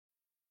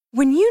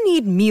When you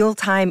need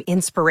mealtime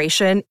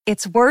inspiration,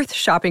 it's worth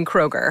shopping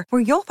Kroger,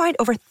 where you'll find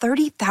over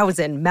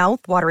 30,000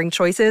 mouth-watering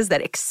choices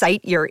that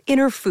excite your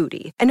inner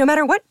foodie. And no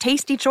matter what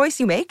tasty choice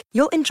you make,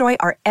 you'll enjoy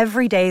our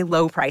everyday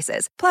low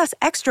prices, plus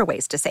extra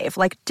ways to save,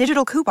 like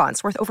digital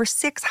coupons worth over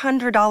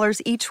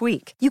 $600 each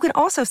week. You can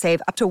also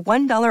save up to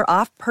 $1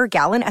 off per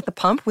gallon at the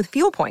pump with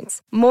fuel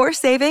points. More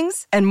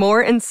savings and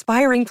more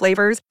inspiring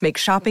flavors make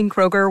shopping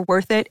Kroger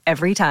worth it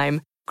every time.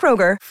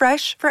 Kroger,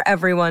 fresh for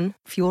everyone.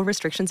 Fuel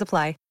restrictions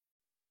apply.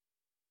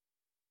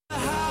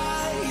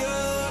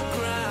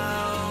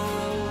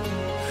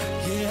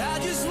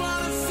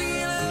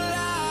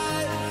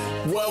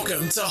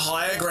 Welcome to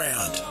Higher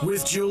Ground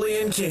with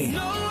Julian King.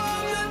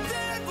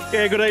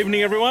 Yeah, good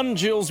evening, everyone.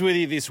 Jules with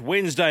you this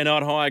Wednesday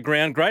night, Higher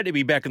Ground. Great to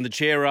be back in the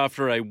chair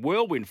after a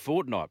whirlwind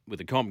fortnight with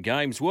the Comp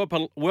Games.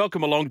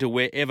 Welcome along to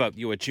wherever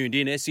you are tuned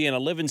in. SEN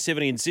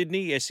 1170 in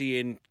Sydney,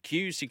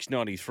 SENQ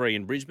 693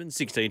 in Brisbane,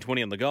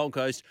 1620 on the Gold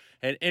Coast,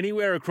 and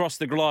anywhere across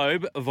the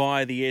globe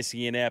via the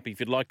SEN app. If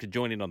you'd like to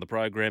join in on the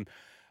program,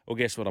 well,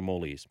 guess what? I'm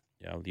all ears.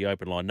 The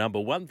open line number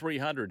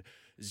 1300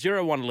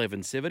 01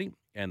 1170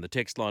 and the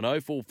text line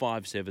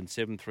 0457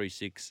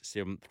 736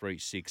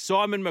 736.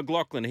 Simon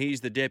McLaughlin,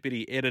 he's the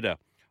Deputy Editor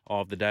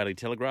of the Daily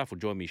Telegraph, will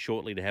join me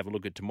shortly to have a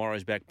look at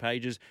tomorrow's back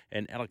pages.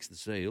 And Alex the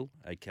Seal,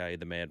 a.k.a.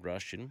 the Mad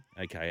Russian,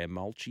 a.k.a.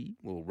 Mulchi,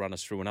 will run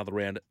us through another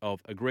round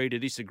of Agree to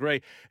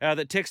Disagree.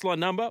 The text line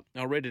number,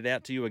 I'll read it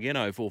out to you again,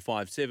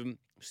 0457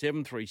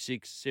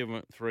 736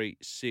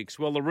 736.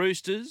 Well, the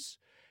Roosters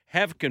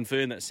have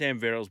confirmed that Sam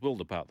Verrills will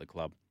depart the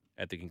club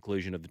at the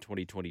conclusion of the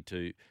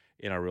 2022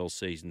 NRL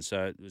season.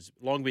 So it was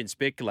long been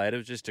speculated. It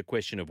was just a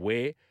question of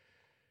where.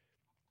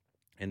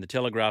 And the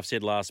Telegraph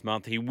said last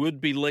month he would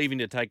be leaving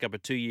to take up a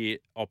 2-year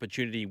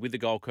opportunity with the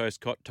Gold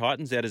Coast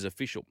Titans. That is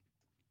official.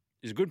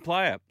 He's a good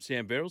player,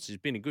 Sam Verrills. He's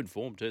been in good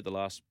form too the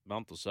last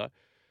month or so.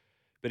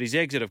 But his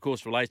exit, of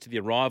course, relates to the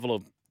arrival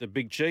of the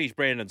big cheese,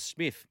 Brandon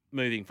Smith,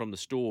 moving from the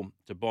Storm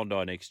to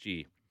Bondi next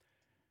year.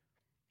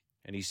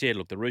 And he said,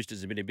 look, the Roosters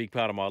have been a big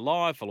part of my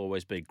life. I'll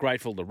always be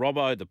grateful to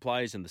Robbo, the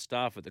players and the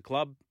staff at the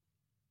club,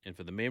 and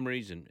for the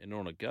memories and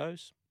on it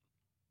goes.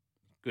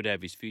 Good to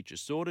have his future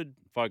sorted,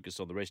 focus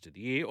on the rest of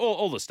the year,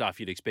 all the stuff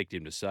you'd expect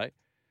him to say.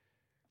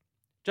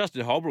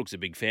 Justin Holbrook's a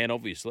big fan,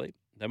 obviously.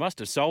 They must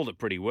have sold it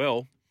pretty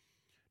well.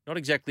 Not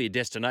exactly a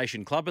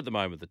destination club at the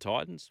moment, the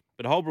Titans.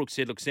 But Holbrook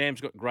said, look,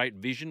 Sam's got great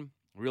vision,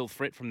 real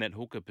threat from that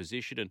hooker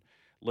position, and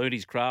learned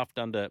his craft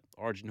under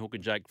Origin hooker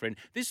Jake Friend.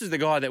 This is the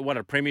guy that won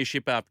a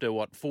premiership after,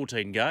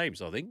 14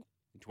 games, I think,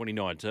 in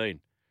 2019.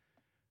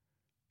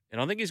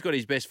 And I think he's got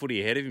his best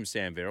footy ahead of him,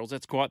 Sam Verrills.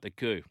 That's quite the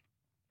coup.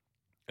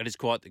 That is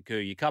quite the coup.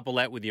 You couple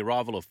that with the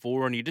arrival of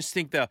Four, and you just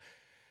think that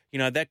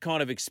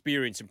kind of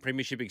experience and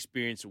premiership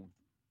experience will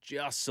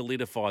just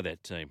solidify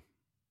that team.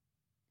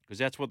 Because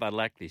that's what they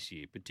lack this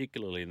year,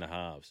 particularly in the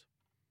halves.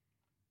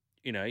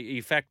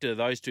 You factor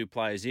those two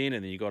players in,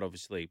 and then you got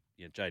obviously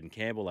Jaden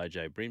Campbell,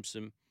 AJ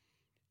Brimson,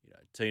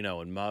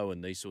 Tino and Mo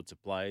and these sorts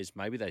of players.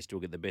 Maybe they still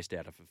get the best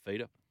out of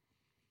Fafita.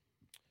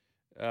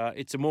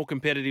 It's a more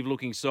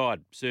competitive-looking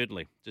side,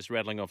 certainly, just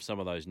rattling off some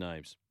of those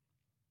names.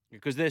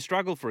 Because they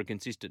struggle for a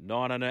consistent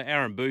 9. I know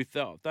Aaron Booth,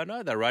 they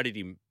know they rated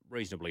him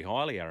reasonably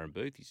highly, Aaron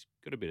Booth. He's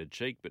got a bit of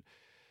cheek, but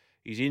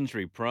he's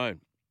injury-prone.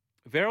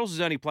 Verrills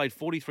has only played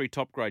 43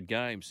 top-grade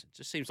games. It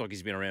just seems like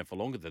he's been around for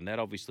longer than that.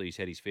 Obviously, he's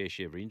had his fair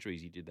share of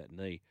injuries. He did that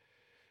knee.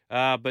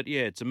 But,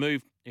 yeah, it's a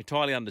move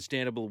entirely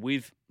understandable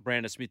with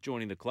Brandon Smith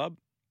joining the club,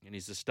 and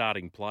he's the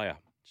starting player.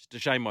 Just a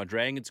shame my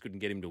Dragons couldn't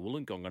get him to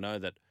Wollongong.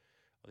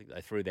 I think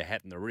they threw their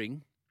hat in the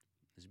ring.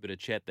 There's a bit of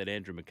chat that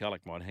Andrew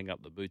McCulloch might hang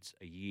up the boots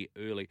a year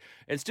early.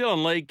 And still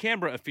in league,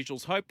 Canberra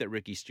officials hope that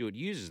Ricky Stewart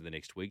uses the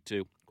next week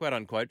to,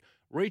 quote-unquote,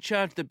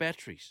 recharge the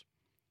batteries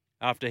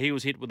after he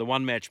was hit with a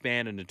one-match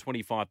ban and a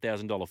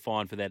 $25,000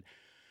 fine for that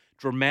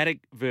dramatic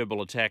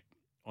verbal attack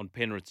on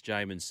Penrith's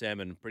Jamin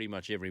Salmon. Pretty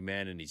much every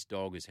man and his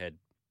dog has had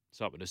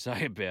something to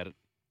say about it.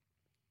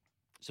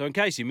 So in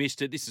case you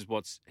missed it, this is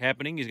what's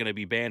happening. He's going to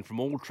be banned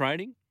from all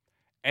training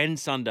and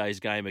Sunday's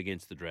game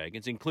against the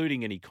Dragons,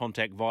 including any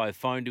contact via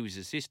phone to his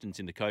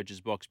assistants in the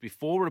coach's box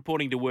before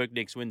reporting to work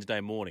next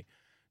Wednesday morning.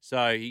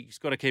 So he's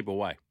got to keep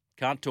away.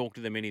 Can't talk to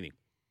them anything.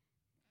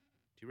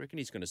 Do you reckon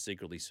he's going to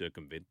secretly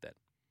circumvent that?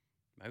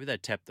 Maybe they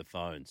tap the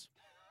phones.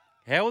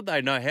 How would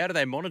they know? How do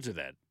they monitor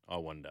that, I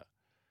wonder?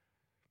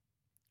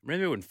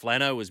 Remember when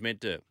Flano was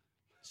meant to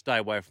stay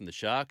away from the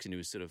Sharks and he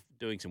was sort of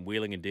doing some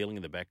wheeling and dealing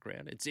in the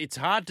background? It's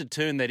hard to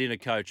turn that inner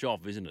coach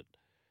off, isn't it?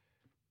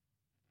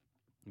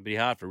 It'd be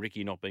hard for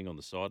Ricky not being on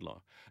the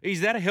sideline.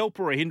 Is that a help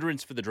or a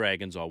hindrance for the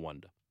Dragons, I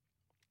wonder?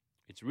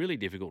 It's really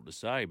difficult to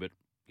say, but,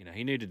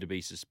 he needed to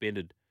be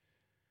suspended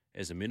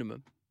as a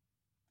minimum.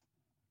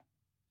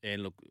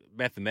 And look,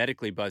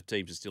 mathematically, both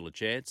teams are still a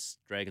chance.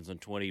 Dragons on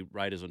 20,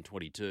 Raiders on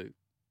 22.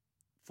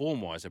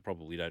 Form-wise, they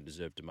probably don't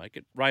deserve to make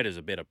it. Raiders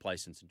are better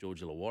placed than St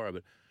George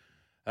Illawarra,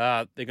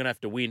 but they're going to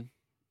have to win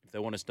if they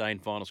want to stay in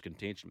finals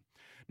contention.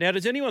 Now,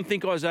 does anyone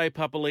think Isaiah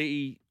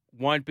Papali'i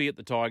won't be at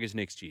the Tigers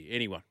next year?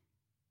 Anyone?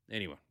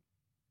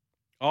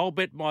 I'll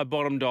bet my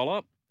bottom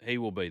dollar he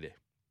will be there.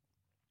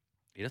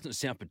 He doesn't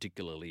sound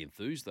particularly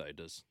enthused, though,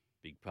 does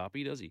Big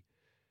Puppy, does he?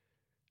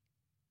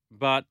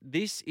 But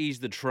this is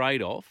the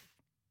trade-off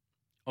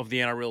of the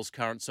NRL's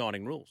current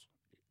signing rules.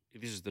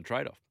 This is the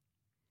trade-off.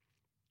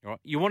 All right?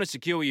 You want to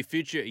secure your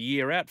future a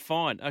year out?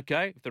 Fine.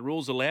 Okay, if the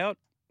rules allow it,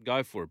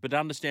 go for it. But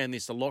understand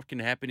this, a lot can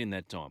happen in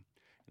that time.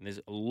 And there's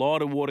a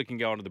lot of water can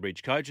go under the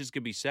bridge. Coaches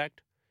can be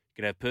sacked. You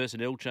can have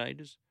personnel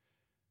changes.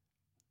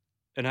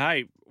 And,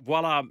 hey,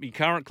 voila, your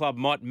current club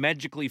might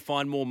magically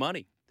find more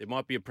money. There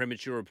might be a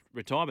premature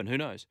retirement. Who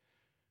knows?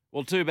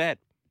 Well, too bad.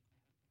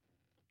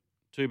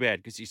 Too bad,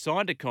 because you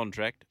signed a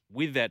contract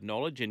with that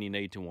knowledge and you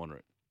need to honour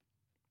it.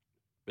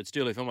 But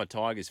still, if I'm a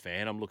Tigers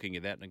fan, I'm looking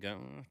at that and I go,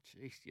 oh,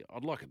 geez,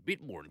 I'd like a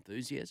bit more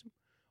enthusiasm.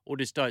 Or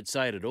just don't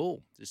say it at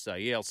all. Just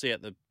say, yeah, I'll see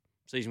out the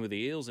season with the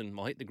Eels and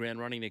I'll hit the ground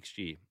running next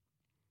year.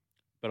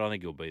 But I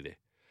think he'll be there.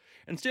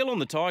 And still on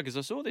the Tigers,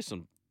 I saw this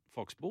on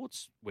Fox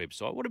Sports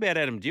website. What about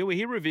Adam Dewey?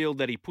 He revealed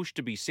that he pushed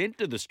to be sent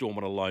to the Storm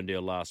on a loan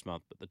deal last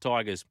month, but the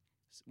Tigers,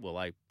 well,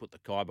 they put the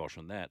kibosh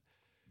on that.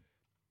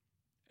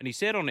 And he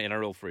said on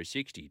NRL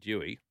 360,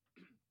 Dewey,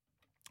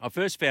 I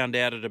first found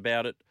out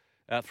about it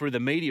through the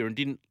media and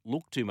didn't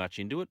look too much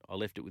into it. I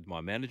left it with my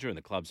manager and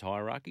the club's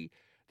hierarchy.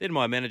 Then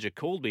my manager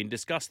called me and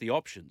discussed the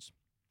options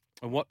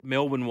and what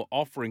Melbourne were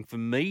offering for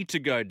me to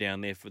go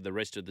down there for the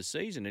rest of the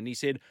season. And he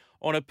said,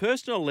 on a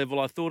personal level,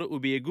 I thought it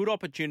would be a good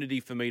opportunity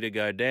for me to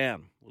go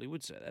down. Well, he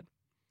would say that.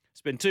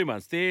 Spend 2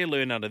 months there,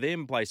 learn under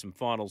them, play some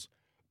finals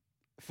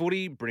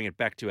footy, bring it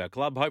back to our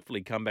club,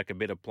 hopefully come back a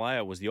better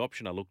player was the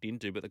option I looked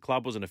into, but the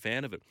club wasn't a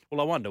fan of it. Well,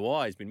 I wonder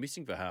why. He's been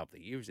missing for half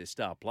the year as their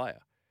star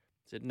player.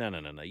 I said, no,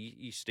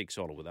 you stick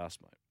solid with us,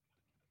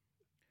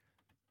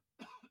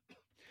 mate.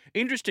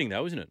 Interesting,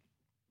 though, isn't it?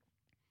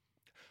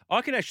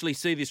 I can actually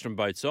see this from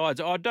both sides.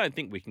 I don't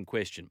think we can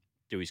question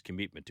Dewey's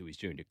commitment to his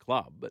junior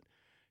club, but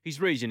his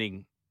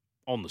reasoning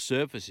on the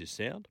surface is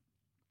sound.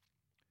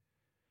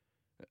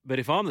 But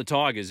if I'm the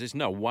Tigers, there's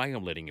no way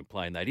I'm letting him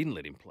play, and they didn't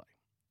let him play.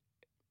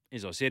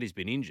 As I said, he's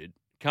been injured.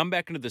 Come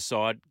back into the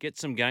side, get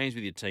some games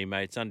with your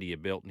teammates under your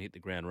belt and hit the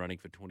ground running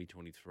for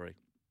 2023.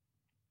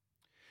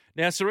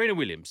 Now, Serena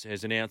Williams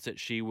has announced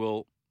that she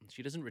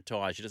doesn't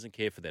retire, she doesn't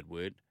care for that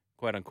word,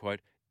 quote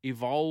unquote,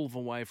 evolve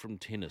away from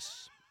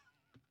tennis.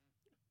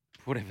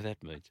 Whatever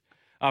that means.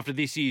 After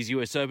this year's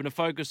US Open, to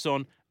focus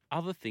on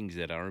other things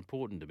that are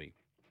important to me.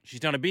 She's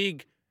done a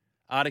big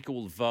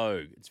article with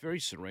Vogue. It's very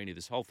Serena.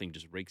 This whole thing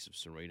just reeks of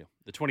Serena.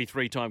 The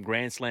 23-time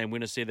Grand Slam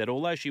winner said that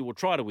although she will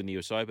try to win the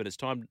US Open, it's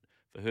time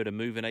for her to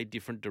move in a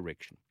different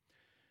direction.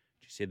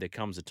 She said there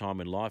comes a time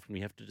in life when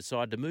we have to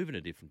decide to move in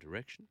a different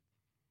direction.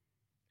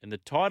 And the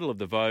title of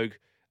the Vogue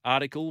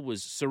article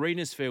was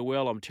Serena's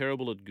Farewell, I'm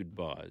Terrible at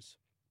Goodbyes.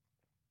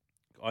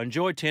 I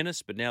enjoy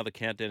tennis, but now the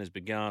countdown has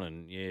begun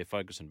and,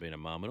 focus on being a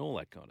mum and all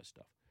that kind of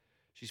stuff.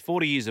 She's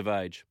 40 years of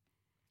age.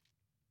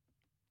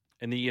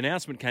 And the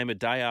announcement came a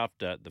day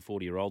after the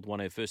 40-year-old won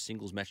her first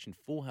singles match in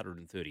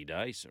 430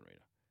 days,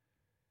 Serena.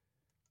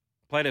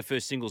 Played her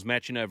first singles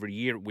match in over a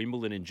year at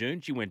Wimbledon in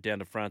June. She went down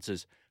to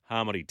France's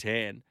Harmony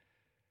Tan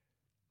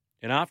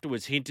and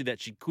afterwards hinted that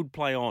she could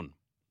play on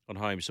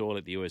home soil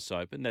at the US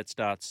Open. That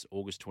starts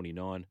August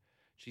 29.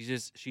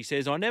 She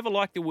says, I never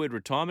liked the word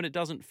retirement. It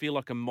doesn't feel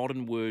like a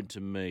modern word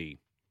to me.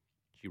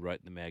 She wrote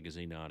in the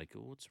magazine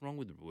article. What's wrong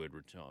with the word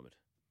retirement?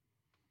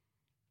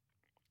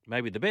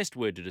 Maybe the best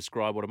word to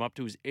describe what I'm up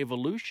to is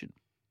evolution.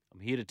 I'm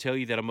here to tell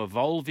you that I'm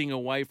evolving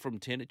away from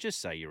tennis. Just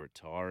say you're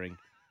retiring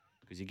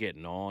because you're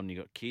getting on, you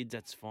got kids,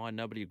 that's fine.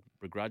 Nobody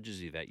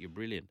begrudges you that. You're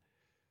brilliant.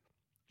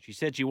 She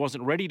said she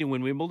wasn't ready to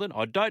win Wimbledon.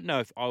 I don't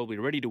know if I will be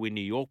ready to win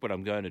New York, but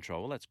I'm going to try.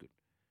 Well, that's good.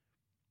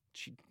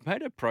 She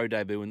made her pro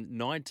debut in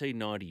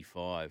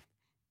 1995.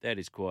 That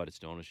is quite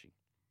astonishing.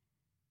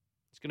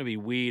 It's going to be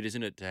weird,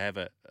 isn't it, to have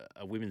a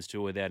women's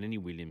tour without any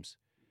Williams.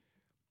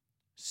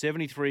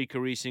 73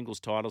 career singles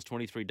titles,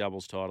 23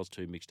 doubles titles,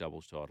 2 mixed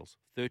doubles titles,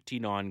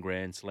 39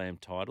 Grand Slam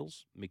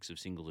titles, mix of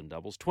singles and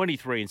doubles,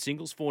 23 in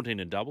singles, 14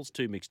 in doubles,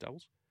 2 mixed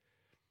doubles.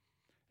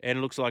 And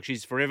it looks like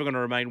she's forever going to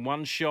remain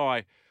one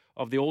shy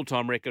of the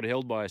all-time record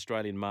held by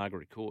Australian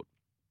Margaret Court.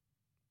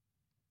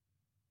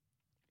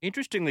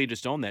 Interestingly,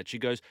 just on that, she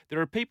goes, there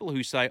are people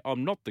who say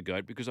I'm not the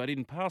GOAT because I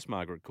didn't pass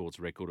Margaret Court's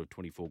record of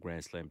 24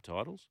 Grand Slam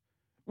titles,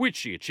 which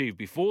she achieved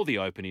before the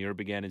Open era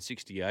began in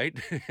 68.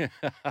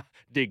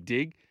 Dig,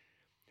 dig.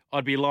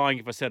 I'd be lying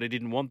if I said I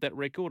didn't want that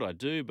record. I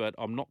do, but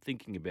I'm not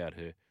thinking about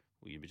her.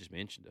 Well, you just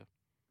mentioned her.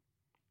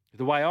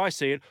 The way I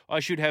see it,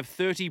 I should have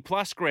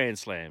 30-plus Grand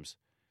Slams.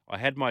 I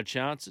had my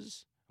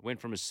chances. I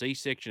went from a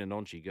C-section and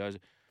on she goes.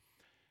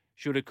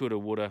 Shoulda, coulda,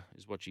 woulda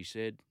is what she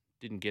said.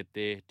 Didn't get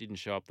there. Didn't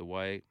show up the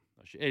way.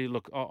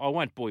 Look, I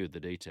won't bore you with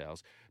the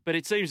details, but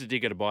it seems to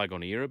dig at a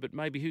bygone era, but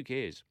maybe who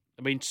cares?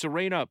 I mean,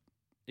 Serena,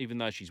 even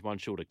though she's one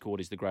short of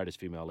court, is the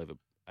greatest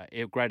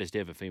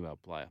ever female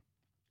player.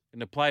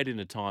 And played in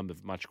a time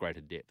of much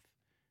greater depth.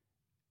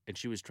 And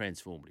she was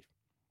transformative.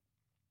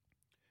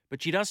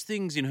 But she does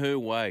things in her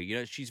way. You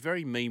know, she's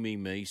very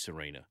me,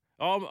 Serena.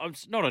 Oh,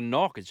 it's not a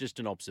knock, it's just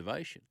an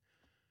observation.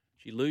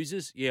 She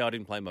loses. Yeah, I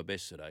didn't play my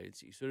best today.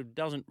 She sort of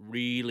doesn't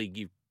really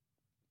give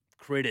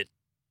credit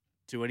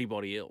to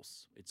anybody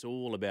else. It's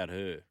all about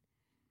her.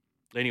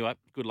 Anyway,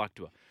 good luck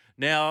to her.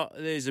 Now,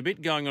 there's a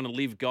bit going on in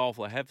Live Golf.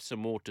 I have some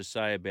more to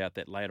say about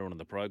that later on in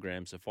the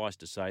program. Suffice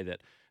to say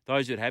that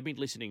those that have been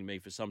listening to me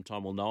for some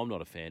time will know I'm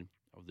not a fan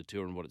of the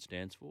tour and what it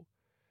stands for.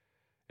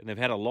 And they've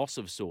had a loss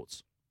of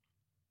sorts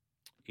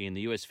in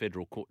the US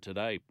Federal Court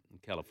today in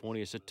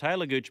California. So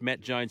Taylor Gooch,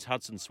 Matt Jones,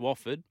 Hudson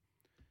Swafford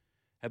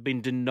have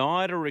been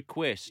denied a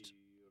request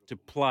to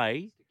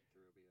play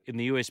in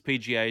the US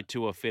PGA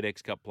Tour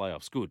FedEx Cup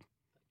playoffs. Good.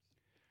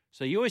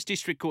 So US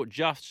District Court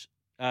Judge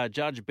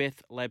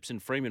Beth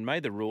Labson-Freeman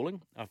made the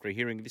ruling after a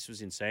hearing, this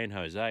was in San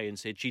Jose, and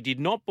said she did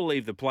not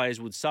believe the players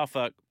would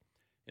suffer,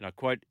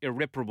 quote,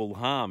 irreparable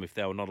harm if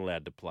they were not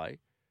allowed to play,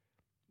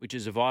 which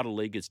is a vital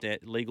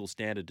legal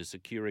standard to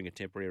securing a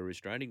temporary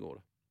restraining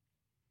order.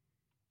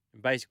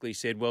 And basically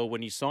said, well,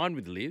 when you signed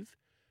with Liv,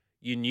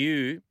 you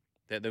knew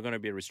that there were going to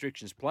be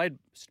restrictions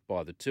placed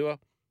by the tour,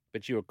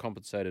 but you were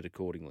compensated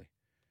accordingly.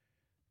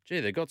 Gee,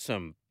 they've got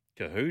some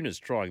kahunas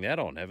trying that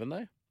on, haven't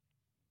they?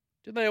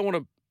 Do they want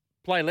to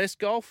play less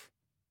golf?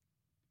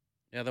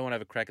 Now they want to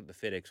have a crack at the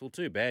FedEx. Well,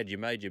 too bad. You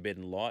made your bed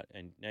and light,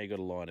 and now you got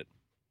to line it.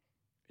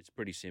 It's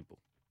pretty simple.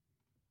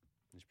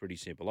 It's pretty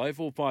simple.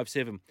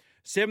 0457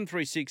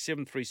 736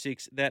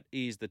 736. That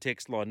is the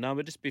text line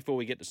number. Just before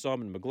we get to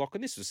Simon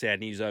McLaughlin, this was sad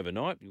news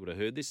overnight. You would have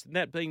heard this. And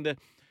that being the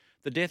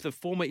death of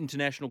former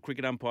international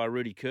cricket umpire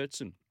Rudy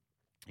Kurtzen.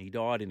 He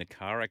died in a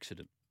car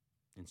accident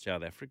in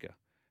South Africa.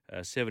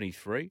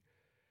 73.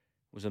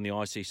 Was on the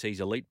ICC's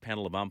elite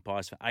panel of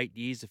umpires for 8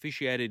 years,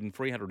 officiated in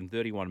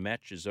 331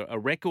 matches, a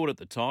record at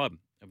the time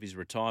of his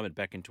retirement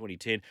back in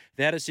 2010.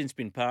 That has since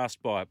been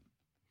passed by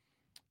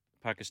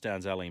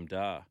Pakistan's Aleem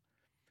Dar.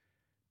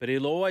 But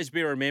he'll always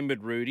be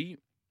remembered, Rudy,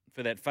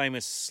 for that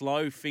famous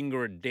slow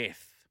finger of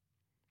death.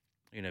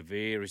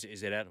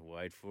 Is it out?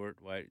 Wait for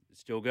it. Wait, it's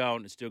still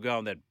going.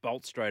 That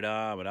bolt straight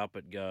arm and up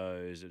it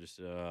goes. It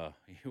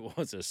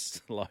was a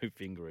slow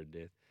finger of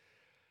death.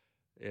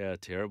 Yeah,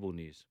 terrible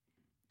news.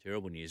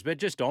 Terrible news. But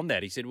just on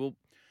that, he said, well,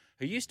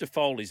 he used to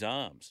fold his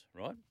arms,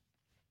 right?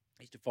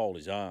 He used to fold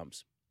his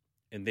arms.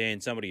 And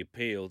then somebody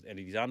appealed and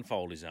he's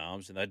unfold his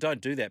arms. And they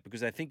don't do that because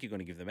they think you're going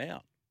to give them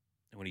out.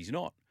 And when he's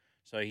not.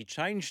 So he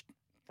changed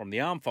from the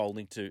arm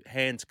folding to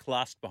hands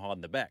clasped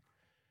behind the back.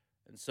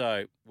 And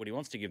so when he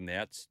wants to give them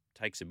out, it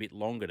takes a bit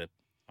longer to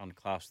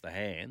unclasp the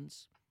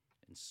hands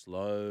and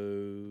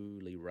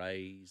slowly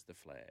raise the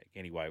flag.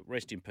 Anyway,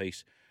 rest in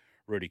peace,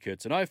 Rudy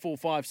Kurtzen.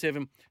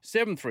 0457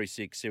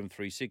 736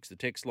 736, the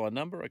text line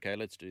number. Okay,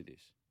 let's do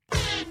this.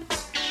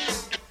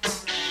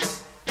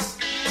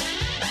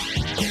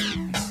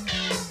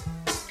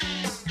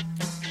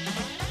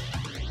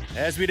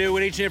 As we do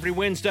each and every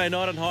Wednesday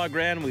night on High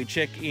Ground, we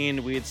check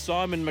in with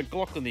Simon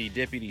McLaughlin, the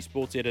Deputy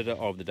Sports Editor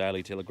of the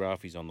Daily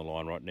Telegraph. He's on the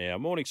line right now.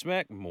 Morning,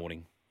 Smack.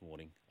 Morning.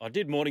 I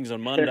did mornings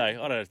on Monday. I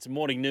don't know, it's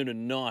morning, noon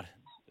and night.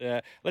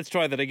 Let's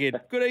try that again.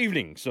 Good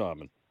evening,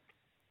 Simon.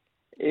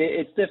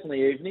 It's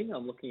definitely evening.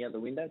 I'm looking out the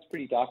window. It's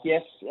pretty dark.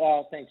 Yes,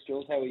 thanks,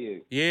 Jules. How are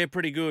you? Yeah,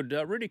 pretty good.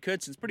 Rudy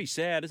Kurtzen's pretty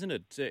sad, isn't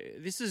it?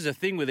 This is a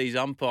thing with these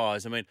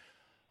umpires. I mean,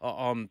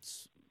 I'm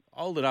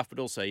old enough but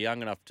also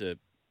young enough to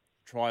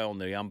try on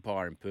the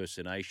umpire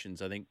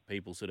impersonations. I think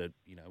people sort of,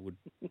 would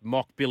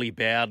mock Billy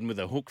Bowden with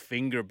a hook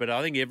finger, but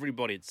I think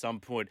everybody at some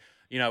point,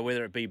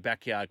 whether it be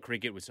backyard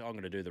cricket, would say, I'm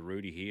going to do the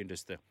Rudy here, and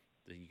just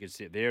you can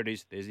see, there it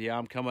is. There's the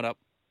arm coming up.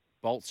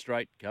 Bolt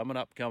straight, coming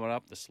up,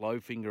 the slow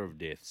finger of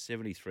death.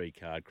 73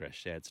 card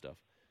crash, sad stuff.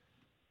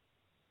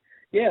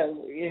 Yeah,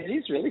 it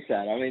is really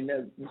sad. I mean,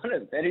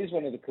 that is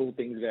one of the cool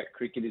things about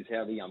cricket is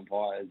how the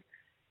umpires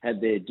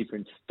had their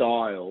different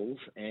styles.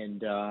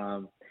 And,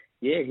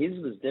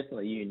 his was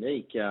definitely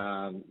unique. It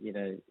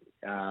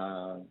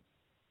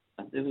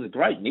was a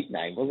great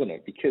nickname, wasn't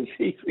it? Because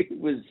he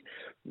was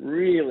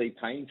really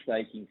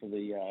painstaking for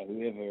the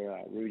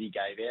whoever Rudy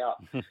gave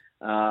out.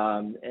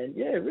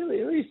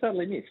 Really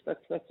sadly missed.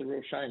 That's a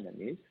real shame, that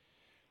news.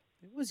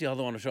 What was the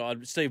other one?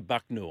 Steve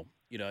Bucknell.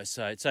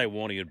 Say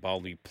Warnie had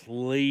bowled me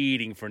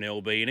pleading for an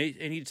LB,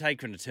 and he'd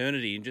take an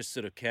eternity and just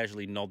sort of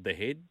casually nod the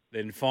head.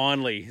 Then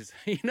finally,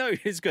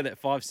 he's got that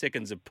 5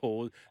 seconds of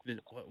pause.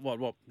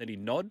 What? Then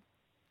he'd nod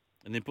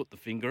and then put the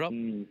finger up.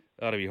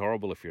 That'd be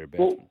horrible if you're a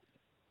batsman.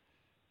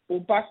 Well,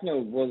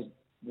 Bucknell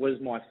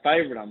was my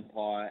favourite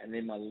umpire and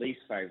then my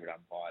least favourite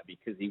umpire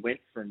because he went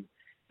from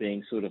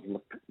being sort of,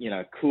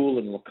 cool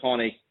and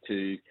laconic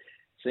to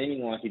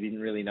seeming like he didn't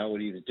really know what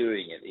he was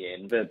doing at the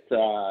end. But,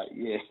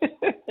 yes.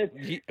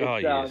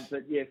 But,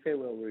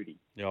 farewell, Rudy.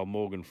 Yeah,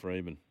 Morgan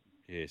Freeman.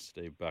 Yes,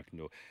 Steve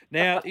Bucknell.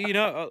 Now,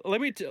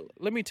 let me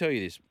tell you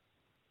this.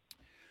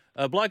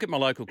 A bloke at my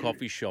local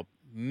coffee shop,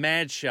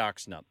 Mad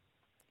Shark's Nut.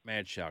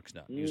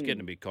 He was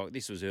getting a bit cocky.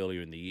 This was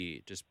earlier in the year,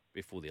 just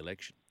before the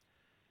election.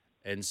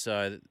 And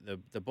so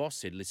the boss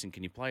said, listen,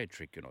 can you play a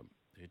trick on him?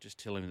 Just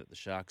tell him that the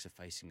Sharks are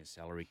facing a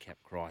salary cap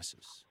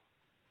crisis.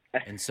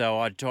 And so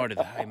I tried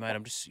to, hey, mate,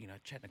 I'm just,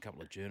 chatting a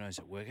couple of journos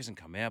at work. It hasn't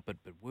come out, but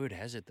word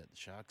has it that the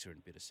Sharks are in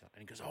a bit of salary.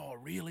 And he goes, oh,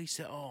 really?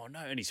 So, oh, no.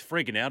 And he's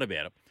freaking out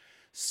about it.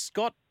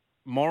 Scott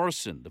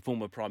Morrison, the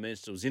former Prime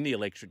Minister, was in the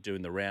electorate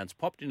doing the rounds,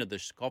 popped into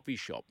this coffee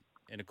shop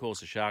and of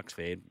course a Sharks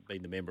fan,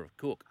 being the member of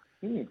Cook.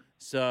 Hmm.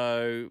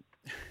 So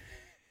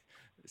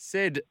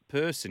said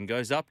person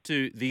goes up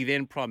to the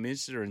then Prime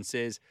Minister and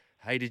says,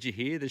 hey, did you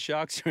hear the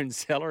Sharks are in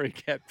salary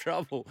cap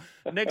trouble?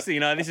 Next thing you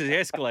know, this has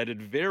escalated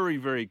very,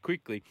 very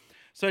quickly.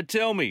 So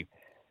tell me,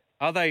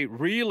 are they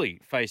really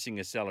facing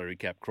a salary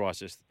cap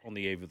crisis on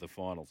the eve of the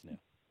finals now?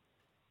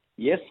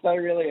 Yes, they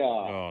really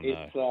are. Oh,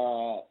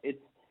 no.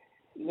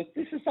 Look,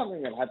 this is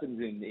something that happens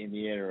in the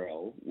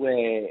NRL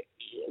where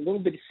a little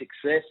bit of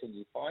success and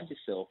you find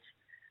yourself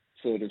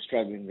sort of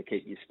struggling to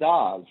keep your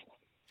stars.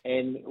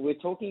 And we're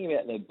talking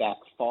about their back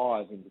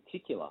five in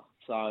particular.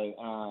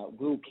 So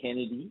Will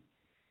Kennedy,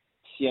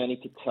 Sione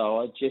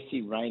Katoa,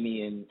 Jesse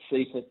Ramey and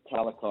Sifa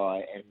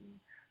Talakai. And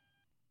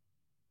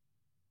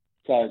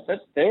so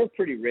they're a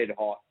pretty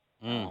red-hot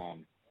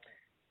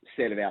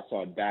set of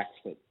outside backs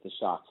that the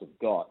Sharks have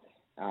got.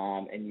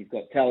 And you've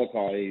got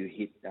Talakai, who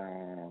hit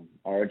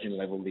Origin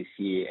level this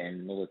year,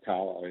 and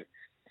Mulatalo,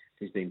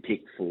 who's been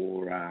picked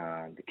for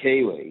the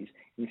Kiwis.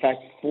 In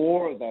fact,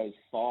 4 of those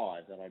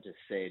 5 that I just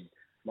said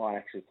might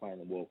actually play in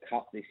the World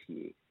Cup this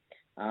year.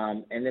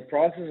 And their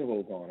prices have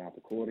all gone up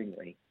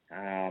accordingly.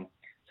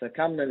 So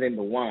come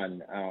November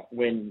 1,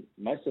 when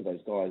most of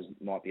those guys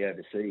might be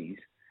overseas,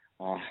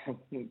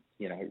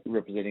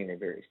 representing their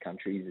various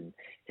countries and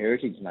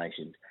heritage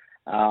nations,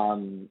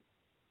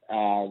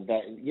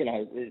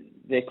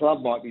 their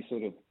club might be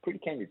sort of pretty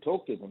keen to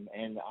talk to them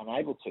and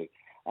unable to.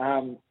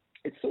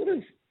 It sort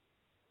of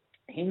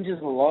hinges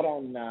a lot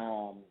on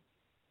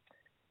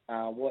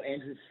what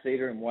Andrew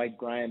Fafita and Wade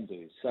Graham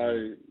do.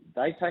 So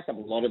they take up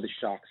a lot of the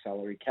Sharks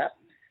salary cap,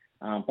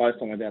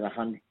 both on about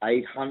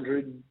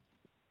 $800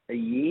 a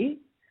year.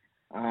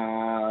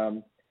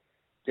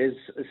 There's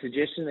a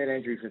suggestion that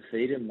Andrew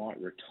Fafita might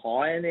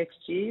retire next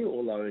year,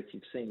 although if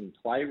you've seen him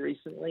play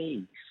recently,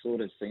 he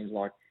sort of seems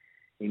like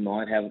he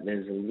might have,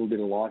 there's a little bit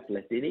of life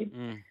left in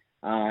him.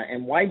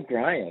 And Wade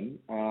Graham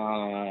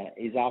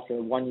is after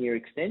a 1-year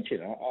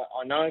extension.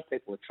 I know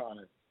people are trying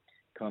to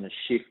kind of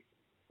shift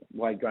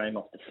Wade Graham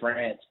off to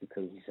France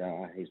because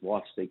his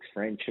wife speaks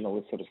French and all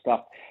this sort of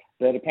stuff.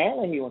 But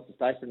apparently he wants to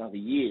stay for another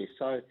year.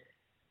 So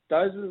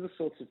those are the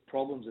sorts of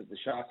problems that the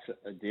Sharks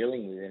are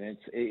dealing with. And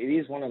it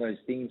is one of those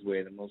things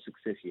where the more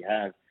success you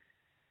have,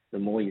 the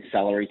more your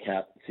salary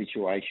cap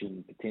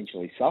situation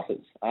potentially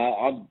suffers.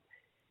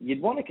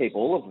 You'd want to keep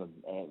all of them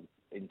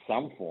in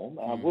some form.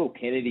 Will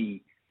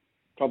Kennedy,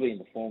 probably in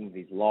the form of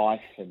his life,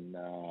 and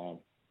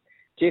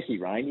Jesse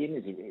Ramey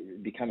has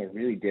become a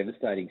really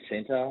devastating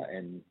centre,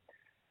 and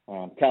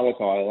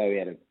Talakai, although he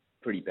had a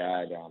pretty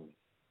bad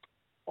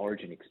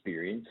Origin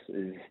experience,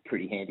 is a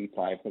pretty handy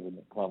player for the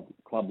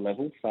club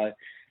level. So,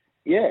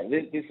 yeah,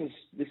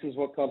 this is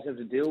what clubs have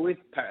to deal with.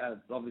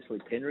 Obviously,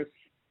 Penrith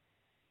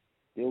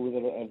had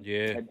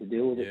to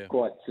deal with it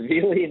quite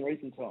severely in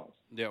recent times.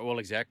 Yeah, well,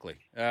 exactly.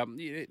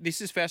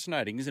 This is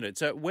fascinating, isn't it?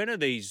 So when are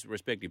these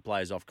respective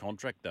players off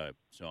contract, though,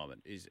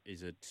 Simon? Is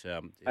it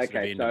the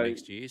end of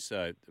next year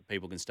so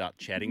people can start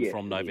chatting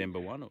from November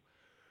 1? Or?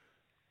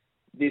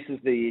 This is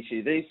the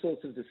issue. These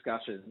sorts of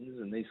discussions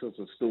and these sorts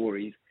of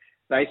stories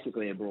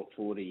basically are brought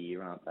forward a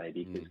year, aren't they?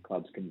 Because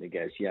clubs can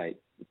negotiate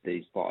with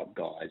these 5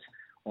 guys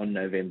on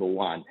November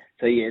 1.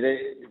 So, yeah,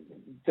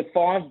 the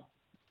 5...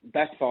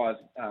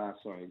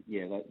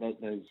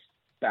 those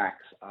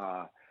backs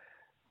are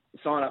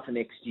sign up for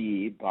next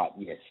year, but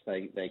yes,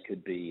 they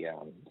could be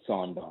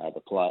signed by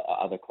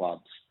other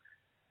clubs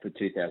for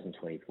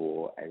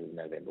 2024 as of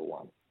November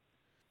 1.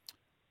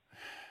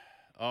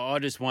 I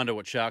just wonder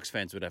what Sharks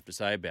fans would have to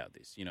say about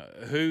this. You know,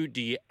 who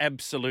do you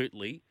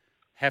absolutely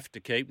have to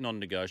keep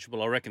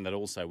non-negotiable? I reckon that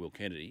also Will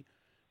Kennedy.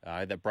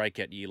 That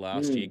breakout year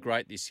last year,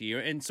 great this year,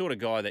 and sort of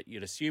guy that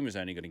you'd assume is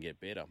only going to get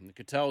better.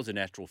 Katoa's a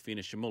natural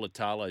finisher.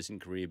 Mulatalo's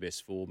in career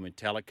best form.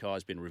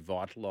 Talakai's been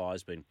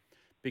revitalised, been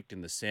picked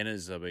in the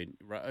centres. I mean,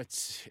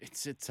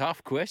 it's a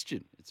tough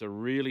question. It's a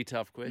really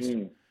tough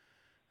question.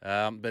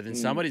 But then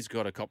somebody's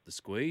got to cop the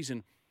squeeze,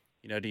 and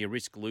do you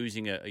risk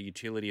losing a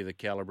utility of the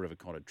calibre of a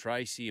Connor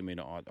Tracy? I mean,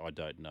 I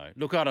don't know.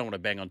 Look, I don't want to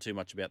bang on too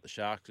much about the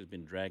Sharks. I've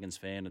been a Dragons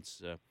fan.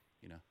 It's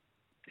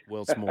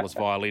world's smallest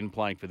violin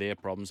playing for their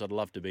problems. I'd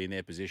love to be in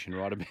their position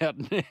right about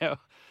now.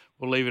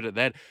 We'll leave it at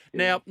that.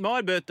 Now,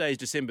 my birthday is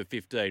December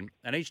 15,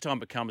 and each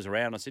time it comes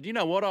around, I said, you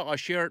know what? I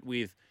share it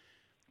with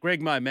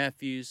Greg Mo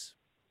Matthews,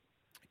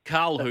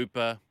 Carl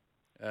Hooper,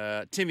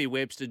 Timmy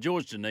Webster,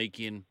 George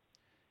Danikian,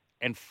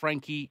 and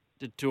Frankie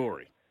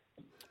Dettori.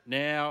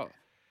 Now,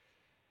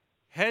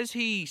 has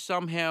he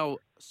somehow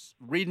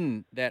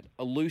ridden that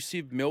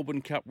elusive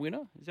Melbourne Cup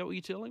winner? Is that what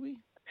you're telling me?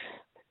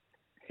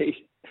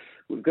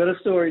 We've got a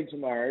story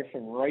tomorrow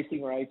from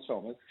Racing Ray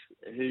Thomas,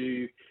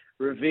 who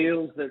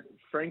reveals that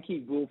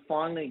Frankie will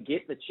finally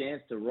get the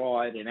chance to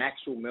ride an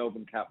actual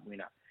Melbourne Cup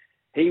winner.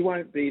 He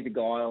won't be the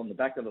guy on the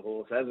back of the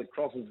horse as it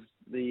crosses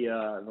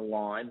the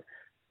line,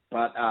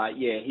 but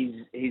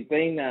he's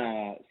been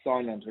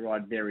signed on to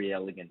ride Very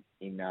Elegant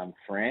in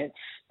France.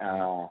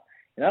 And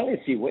only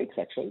a few weeks,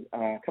 actually,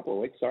 a couple of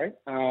weeks, sorry.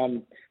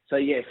 So,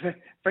 yeah,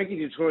 Frankie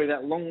Dettori,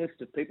 that long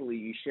list of people who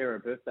you share a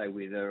birthday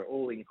with are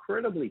all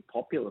incredibly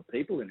popular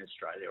people in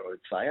Australia, I would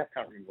say. I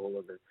can't remember all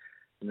of the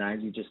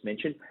names you just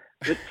mentioned.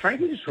 But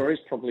Frankie Dettori is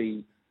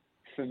probably,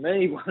 for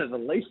me, one of the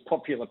least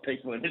popular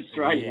people in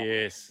Australia.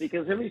 Yes.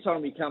 Because every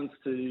time he comes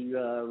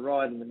to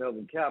ride in the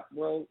Melbourne Cup,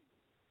 well,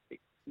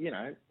 you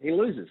know, he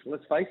loses,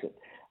 let's face it.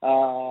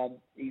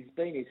 He's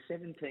been here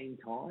 17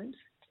 times.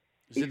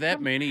 Is it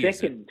that many?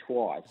 Second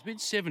twice. It's been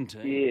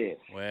 17. Yes.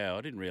 Wow,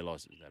 I didn't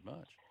realise it was that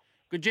much.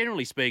 But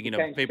generally speaking,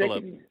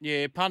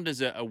 Second.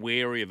 punters are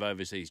wary of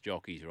overseas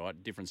jockeys,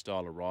 right? Different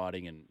style of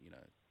riding and, you know,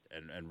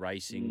 and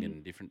racing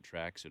and different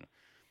tracks. And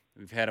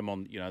we've had them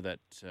on, you know, that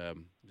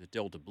the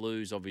Delta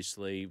Blues,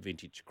 obviously,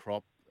 Vintage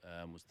Crop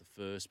was the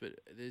first, but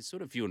there's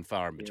sort of few and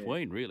far in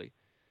between, really.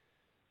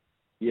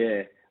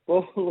 Yeah.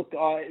 Well, look,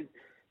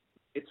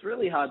 it's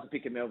really hard to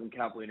pick a Melbourne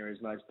Cup winner,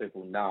 as most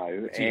people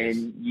know. Yes.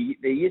 And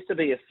there used to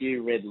be a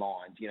few red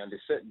lines. You know,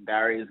 there's certain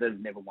barriers that have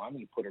never won.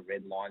 You put a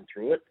red line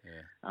through it.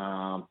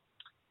 Yeah.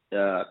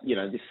 You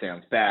know, this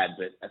sounds bad,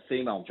 but a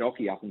female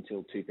jockey up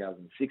until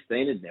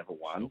 2016 had never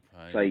won.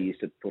 So you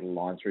used to put a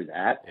line through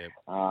that. Yep.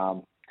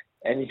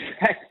 And in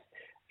fact,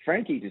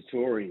 Frankie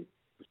Dettori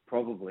was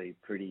probably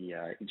pretty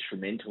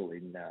instrumental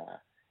in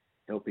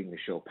helping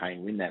Michelle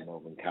Payne win that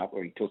Melbourne Cup,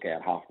 where he took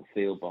out half the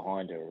field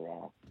behind her,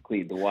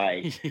 cleared the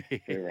way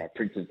for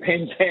Prince of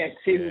Penzance.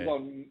 He was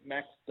on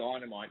Max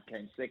Dynamite,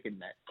 came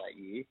second that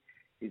year,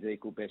 his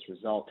equal best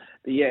result.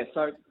 But yeah,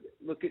 so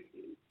look,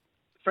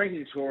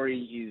 Frankie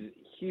Dettori is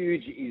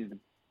huge, is,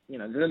 you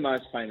know, the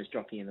most famous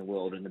jockey in the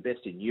world and the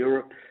best in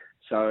Europe.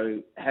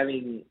 So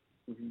having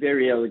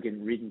Very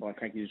Elegant ridden by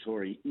Frankie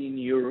Dettori in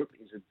Europe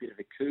is a bit of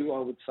a coup, I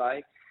would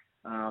say.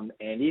 And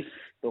if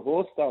the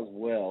horse does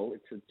well,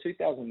 it's a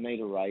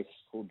 2,000-metre race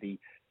called the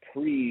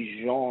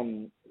Prix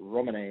Jean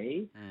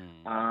Romane.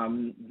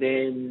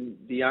 Then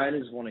the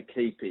owners want to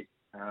keep it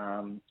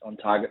on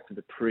target for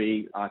the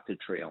Prix Arc de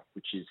Triomphe,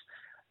 which is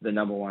the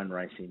number one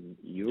race in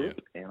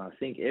Europe. Yeah. And I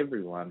think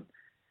everyone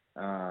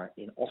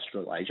in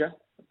Australasia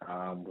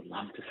would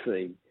love to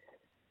see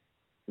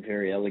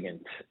Very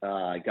Elegant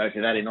go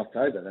for that in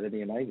October. That'd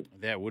be amazing.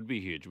 That would be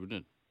huge,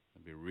 wouldn't it?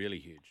 That'd be really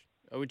huge.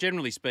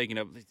 Generally speaking,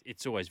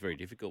 it's always very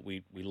difficult.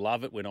 We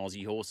love it when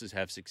Aussie horses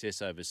have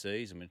success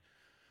overseas. I mean,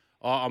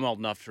 I'm old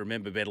enough to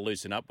remember Better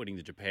Loosen Up winning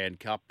the Japan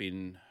Cup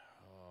in,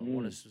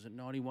 was it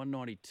 91,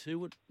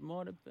 92 it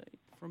might have been,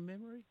 from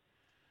memory?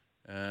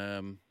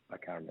 I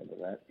can't remember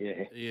that,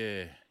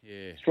 yeah.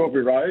 Yeah.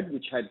 Strawberry Road,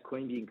 which had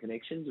Queanbeyan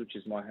connections, which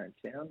is my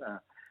hometown.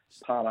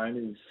 Part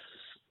owners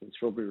in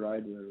Strawberry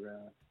Road were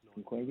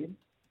from Queanbeyan.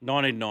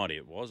 1990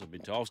 it was, I've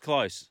been told. I was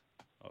close.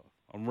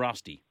 I'm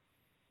rusty.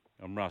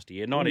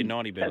 Yeah,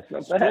 1990. That's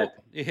not bad.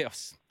 Yeah,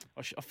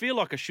 I feel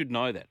like I should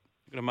know that.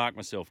 I'm going to mark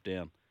myself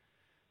down.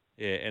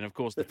 Yeah, and of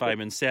course the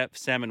famous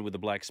Salmon with the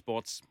Black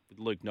Spots with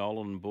Luke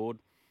Nolan on board.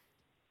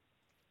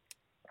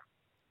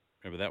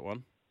 Remember that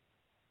one?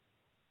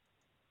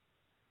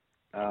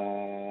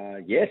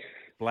 Yes.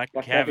 Black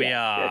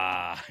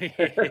Caviar.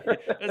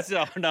 Yes.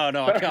 No,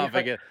 I can't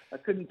forget. I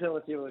couldn't tell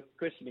if you were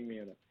questioning me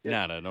or not.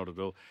 Yes. No, not at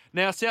all.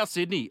 Now, South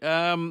Sydney,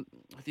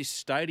 this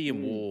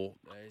stadium war,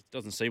 it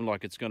doesn't seem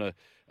like it's going to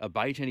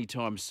abate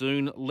anytime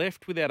soon.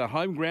 Left without a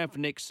home ground for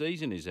next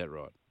season, is that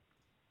right?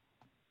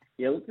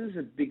 Yeah, look, this is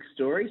a big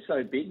story,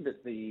 so big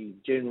that the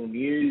general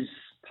news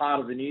part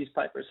of the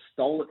newspaper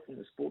stole it from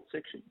the sports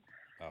section,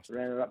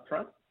 ran it up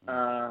front.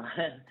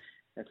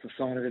 That's a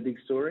sign of a big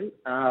story.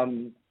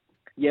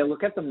 Yeah,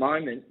 look, at the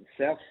moment,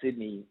 South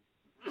Sydney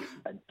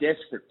are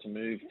desperate to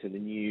move to the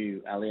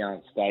new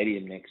Allianz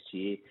Stadium next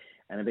year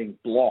and are being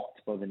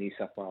blocked by the New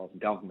South Wales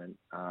government.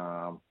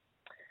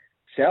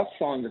 South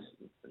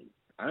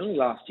only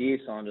last year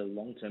signed a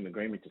long-term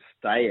agreement to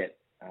stay at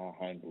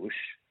Homebush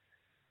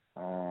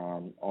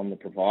on the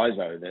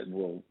proviso that,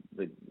 well,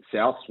 the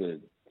Souths were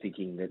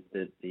thinking that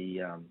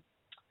the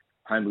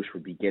Homebush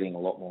would be getting a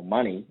lot more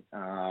money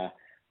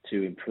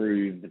to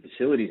improve the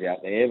facilities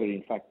out there, but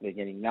in fact they're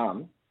getting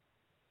none.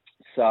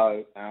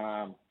 So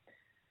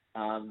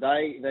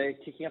they're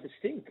kicking up a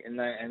stink, and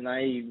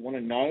they want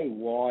to know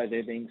why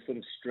they're being sort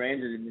of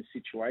stranded in this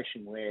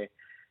situation where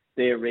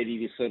they're ready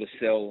to sort of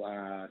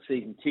sell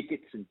season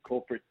tickets and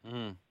corporate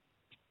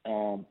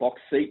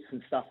box seats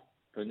and stuff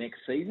for next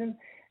season,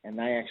 and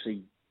they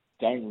actually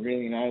don't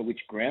really know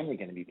which ground they're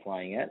going to be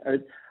playing at.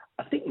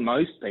 I think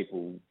most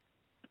people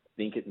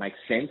think it makes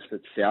sense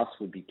that South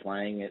would be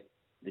playing at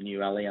the new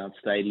Allianz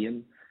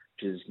Stadium,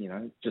 which is, you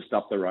know, just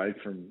up the road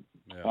from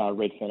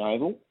Redfern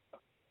Oval.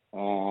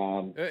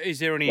 Is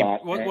there any?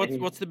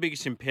 What's the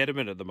biggest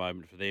impediment at the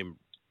moment for them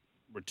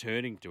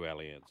returning to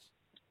Allianz?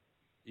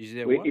 Is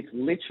there one? It's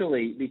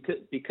literally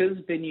because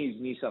Venues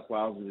New South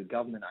Wales is a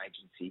government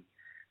agency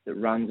that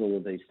runs all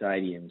of these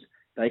stadiums.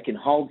 They can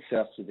hold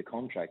South to the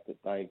contract that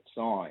they've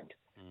signed.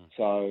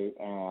 So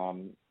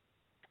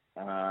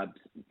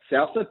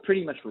South are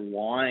pretty much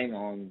relying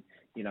on,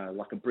 you know,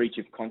 like a breach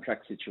of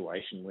contract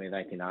situation where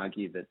they can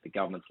argue that the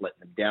government's letting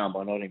them down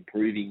by not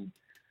improving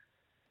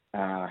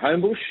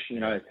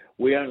Homebush,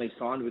 we only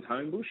signed with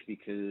Homebush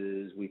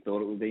because we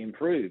thought it would be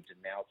improved,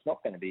 and now it's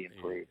not going to be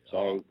improved. Yeah.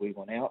 So we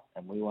went out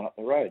and we went up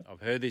the road.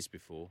 I've heard this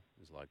before.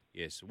 It's like,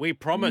 yes, we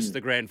promised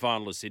the grand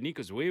final of Sydney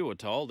because we were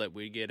told that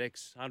we'd get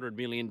X $100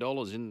 million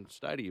in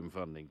stadium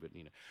funding. But,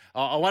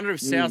 I wonder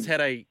if South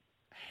had a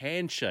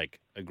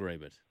handshake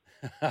agreement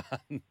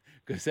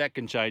because that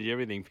can change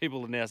everything.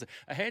 People are now saying,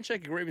 a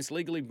handshake agreement's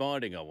legally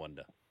binding, I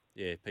wonder.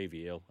 Yeah,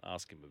 PVL,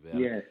 ask him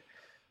about it.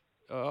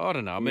 I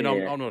don't know. I mean,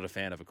 I'm not a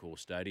fan of a core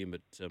stadium,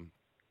 but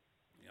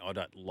I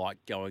don't like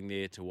going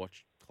there to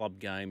watch club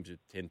games with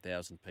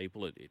 10,000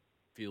 people. It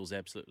feels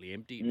absolutely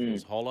empty. It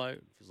feels hollow.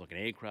 It feels like an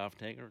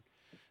aircraft hangar.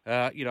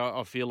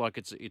 I feel like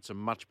it's a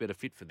much better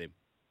fit for them.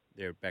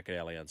 They're back at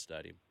Allianz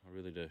Stadium. I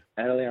really do.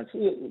 Allianz.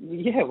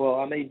 Yeah, well,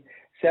 I mean,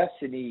 South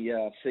Sydney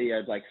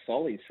CEO Blake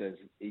Foley says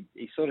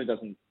he sort of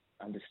doesn't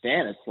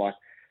understand. It's like,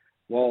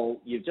 well,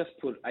 you've just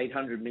put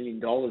 $800 million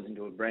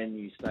into a brand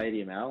new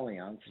stadium,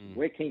 Allianz.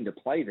 We're keen to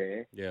play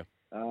there. Yeah.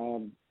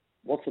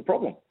 What's the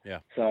problem? Yeah.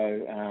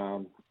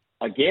 So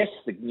I guess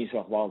the New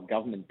South Wales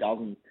government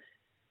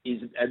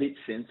is a bit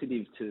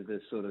sensitive to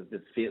the sort of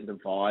the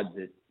vibe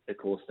that the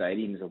core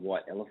stadium is a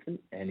white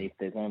elephant, and if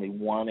there's only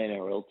one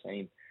NRL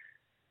team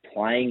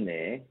playing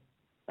there,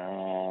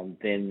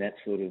 then that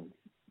sort of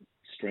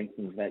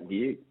strengthens that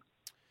view.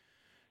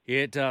 Yeah,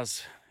 it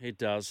does. It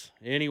does.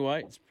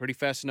 Anyway, it's a pretty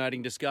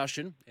fascinating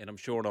discussion, and I'm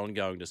sure an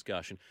ongoing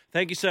discussion.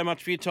 Thank you so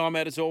much for your time,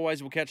 Matt. As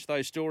always, we'll catch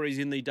those stories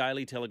in the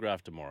Daily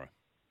Telegraph tomorrow.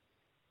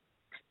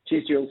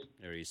 Cheers, Jules.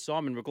 There he is,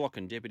 Simon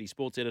McLaughlin, Deputy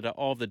Sports Editor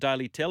of the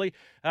Daily Telly.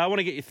 I want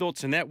to get your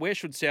thoughts on that. Where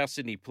should South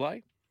Sydney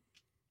play?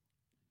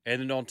 And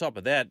then on top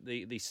of that,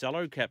 the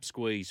salary cap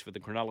squeeze for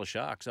the Cronulla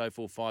Sharks,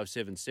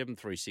 0457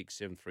 736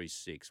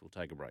 736. We'll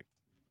take a break.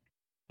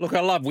 Look, I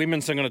love women,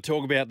 so I'm going to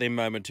talk about them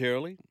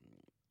momentarily.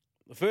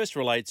 The first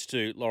relates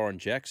to Lauren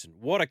Jackson.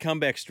 What a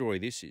comeback story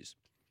this is.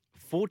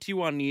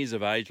 41 years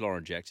of age,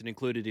 Lauren Jackson,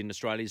 included in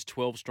Australia's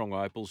 12-strong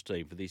Opals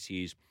team for this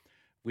year's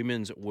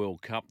Women's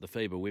World Cup, the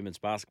FIBA Women's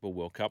Basketball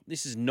World Cup.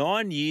 This is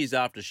 9 years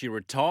after she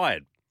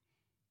retired.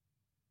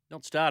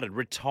 Not started,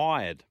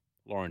 retired,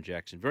 Lauren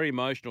Jackson. Very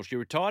emotional. She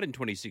retired in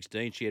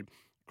 2016. She had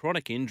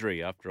chronic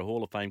injury after a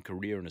Hall of Fame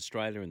career in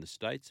Australia and the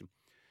States.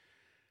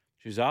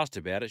 She was asked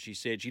about it. She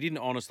said she didn't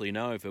honestly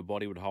know if her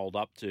body would hold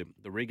up to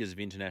the rigours of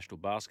international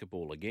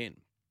basketball again.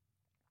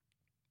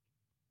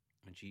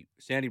 And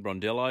Sandy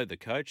Brondello, the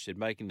coach, said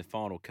making the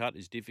final cut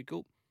is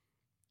difficult.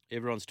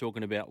 Everyone's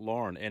talking about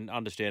Lauren, and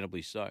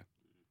understandably so.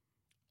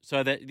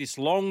 So that this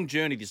long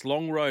journey, this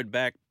long road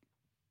back,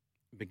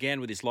 began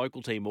with this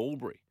local team,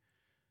 Albury.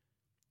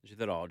 She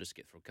thought, I'll just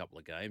get through a couple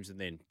of games. And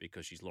then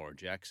because she's Lauren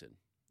Jackson,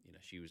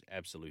 she was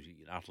absolutely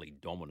and utterly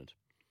dominant.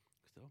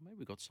 I thought, maybe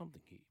we've got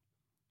something here.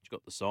 She's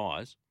got the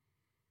size.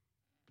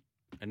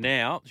 And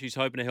now she's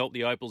hoping to help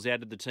the Opals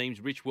add to the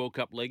team's rich World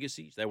Cup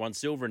legacies. They won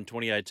silver in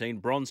 2018,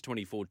 bronze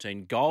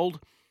 2014,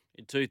 gold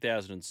in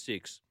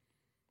 2006.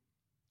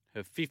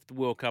 Her fifth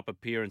World Cup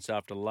appearance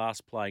after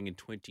last playing in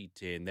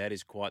 2010. That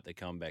is quite the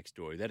comeback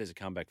story. That is a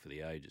comeback for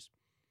the ages.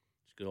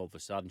 All of a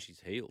sudden,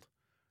 she's healed.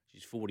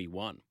 She's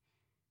 41.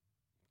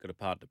 Got a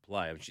part to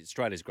play. I mean, she's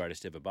Australia's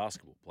greatest ever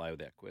basketball player,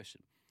 without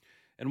question.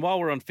 And while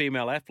we're on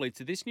female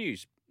athletes, this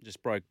news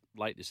just broke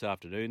late this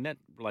afternoon. That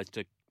relates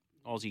to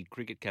Aussie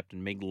cricket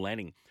captain Meg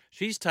Lanning.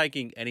 She's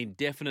taking an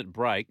indefinite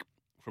break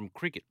from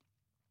cricket,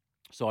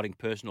 citing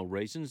personal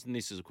reasons. And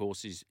this, of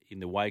course, is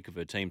in the wake of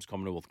her team's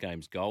Commonwealth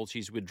Games gold.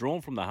 She's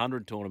withdrawn from the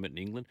 100 tournament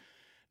in England.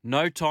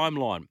 No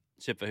timeline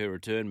except for her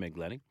return, Meg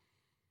Lanning.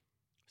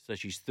 So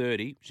she's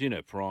 30. She's in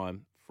her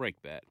prime.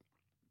 Freak bat.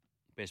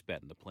 Best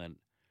bat on the planet.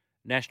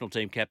 National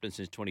team captain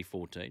since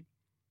 2014.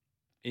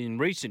 In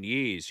recent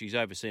years, she's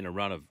overseen a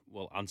run of,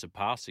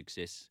 unsurpassed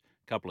success.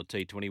 A couple of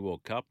T20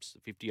 World Cups,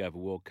 the 50-over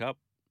World Cup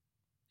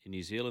in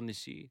New Zealand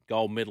this year,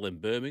 gold medal in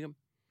Birmingham.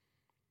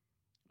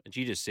 And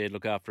she just said,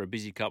 look, after a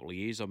busy couple of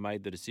years, I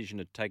made the decision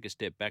to take a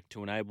step back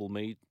to enable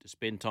me to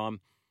spend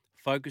time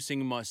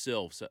focusing on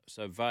myself.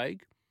 So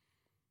vague.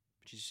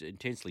 She's an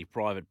intensely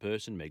private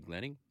person, Meg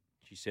Lanning.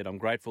 She said, I'm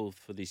grateful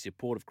for the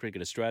support of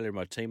Cricket Australia and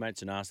my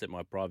teammates and ask that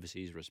my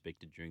privacy is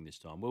respected during this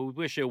time. Well, we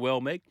wish her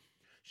well, Meg.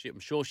 I'm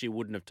sure she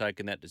wouldn't have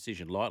taken that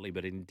decision lightly,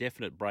 but an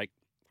indefinite break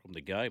from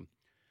the game.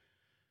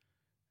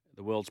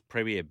 The world's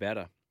premier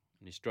batter,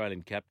 an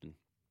Australian captain.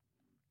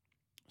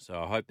 So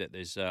I hope that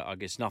there's,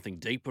 nothing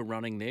deeper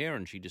running there,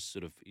 and she just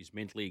sort of is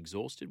mentally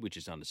exhausted, which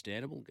is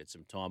understandable. Get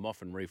some time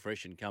off and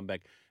refresh and come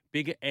back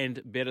bigger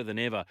and better than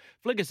ever.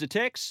 Flick us a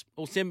text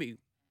or send me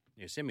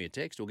a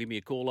text or give me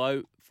a call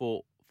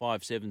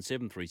 0457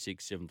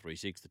 736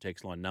 736, the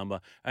text line number.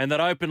 And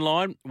that open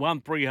line,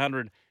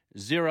 1300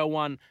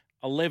 01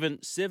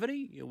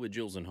 1170. You're with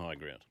Jules and High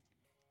Ground.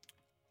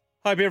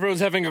 Hope everyone's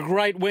having a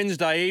great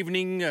Wednesday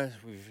evening.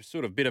 We've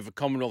sort of a bit of a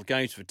Commonwealth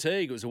Games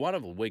fatigue. It was a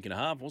wonderful week and a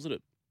half, wasn't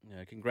it?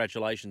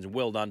 Congratulations and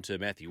well done to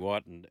Matthew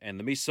White and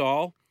the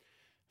missile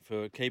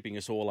for keeping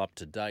us all up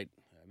to date.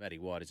 Matty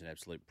White is an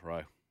absolute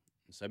pro.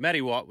 So Matty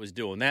White was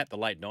doing that, the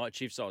late night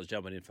shifts. I was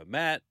jumping in for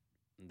Matt,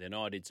 and then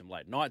I did some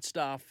late night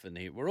stuff, and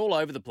we're all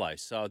over the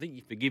place. So I think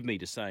you forgive me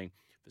for saying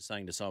for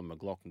saying to Simon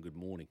McLaughlin, good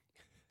morning.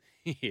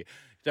 Yeah.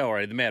 Don't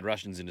worry, the Mad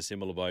Russian's in a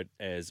similar boat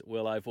as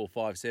well.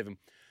 0457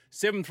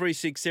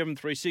 736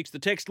 736. The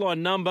text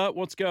line number,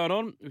 what's going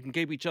on? We can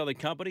keep each other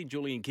company.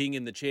 Julian King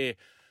in the chair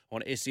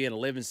on SEN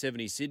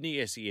 1170 Sydney,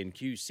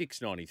 SENQ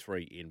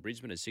 693 in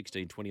Brisbane at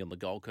 1620 on the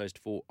Gold Coast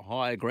for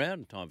Higher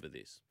Ground. Time for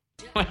this.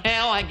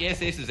 Well, I guess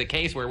this is a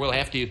case where we'll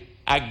have to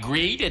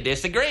agree to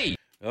disagree.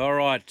 All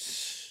right.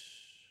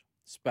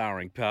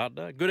 Sparring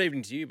partner. Good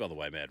evening to you, by the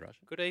way, Mad Rush.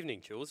 Good evening,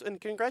 Jules, and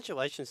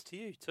congratulations to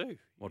you too.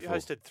 What you for?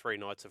 hosted 3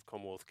 nights of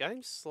Commonwealth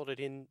Games, slotted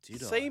in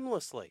Did I?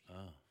 seamlessly.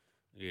 Ah,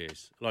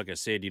 yes. Like I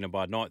said,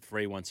 by night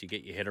 3, once you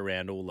get your head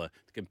around all the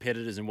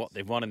competitors and what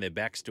they've won and their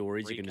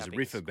backstories, you can just Recapping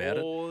riff about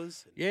it.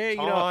 scores, Yeah,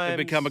 I've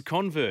become a times,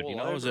 convert. all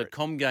I was a over it.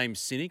 com game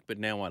cynic, but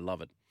now I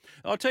love it.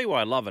 I'll tell you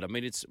why I love it. I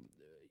mean, it's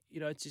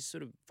this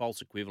sort of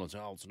false equivalence.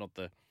 Oh, it's not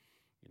the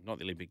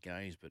Olympic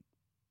Games, but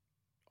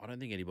I don't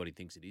think anybody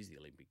thinks it is the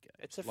Olympic Games.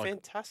 It's a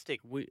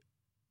fantastic.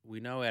 We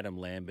know Adam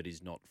Lambert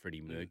is not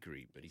Freddie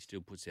Mercury, but he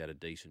still puts out a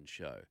decent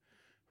show,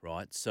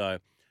 right? So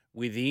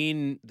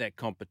within that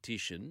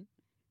competition,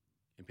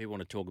 and people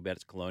want to talk about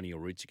its colonial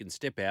roots, you can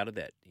step out of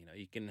that.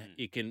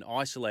 You can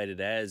isolate it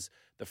as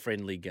the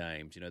friendly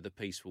games, the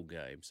peaceful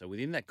games. So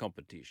within that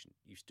competition,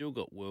 you've still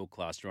got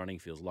world-class running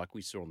fields like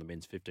we saw on the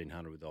men's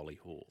 1500 with Ollie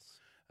Hall.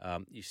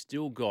 You've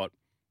still got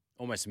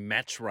almost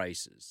match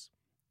races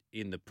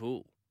in the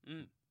pool.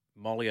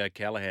 Molly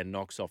O'Callaghan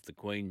knocks off the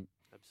Queen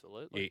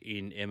Absolutely.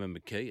 in Emma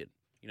McKeon.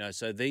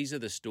 So these are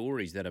the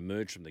stories that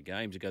emerge from the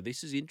games. You go,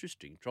 this is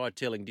interesting. Try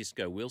telling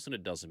Disco Wilson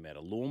it doesn't matter.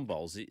 Lawn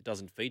bowls, it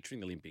doesn't feature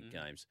in the Olympic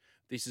Games.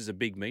 This is a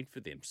big meet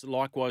for them. So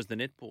likewise, the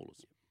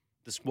netballers,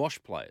 the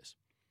squash players.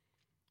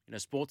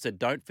 Sports that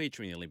don't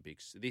feature in the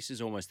Olympics, this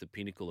is almost the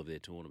pinnacle of their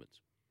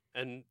tournaments.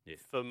 And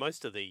for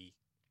most of the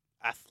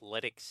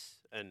athletics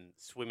and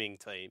swimming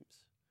teams,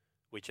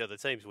 which are the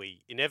teams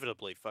we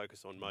inevitably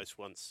focus on most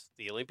once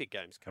the Olympic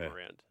Games come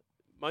around,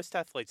 most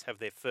athletes have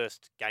their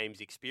first Games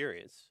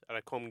experience at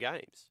a Com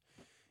Games.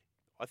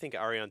 I think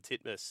Ariane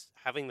Titmus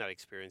having that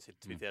experience in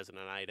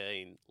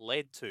 2018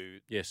 led to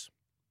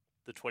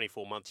the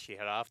 24 months she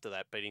had after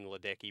that, beating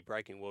Ledecky,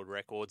 breaking world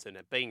records, and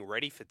being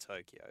ready for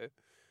Tokyo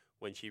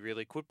when she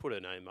really could put her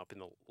name up in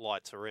the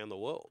lights around the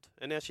world.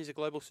 And now she's a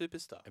global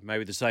superstar. And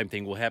maybe the same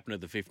thing will happen to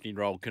the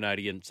 15-year-old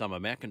Canadian Summer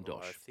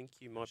McIntosh. I think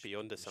you might be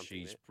onto something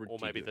She's there. Or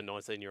pretty maybe good. the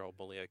 19-year-old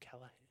Molly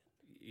O'Callaghan.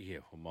 Yeah,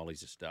 well,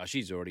 Molly's a star.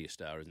 She's already a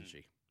star, isn't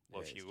she?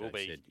 Well, Yeah, she as will Jake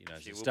be. said,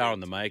 She she's a will star be in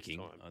the in 2 years' making.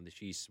 time. And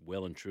she's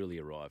well and truly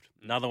arrived.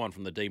 Another one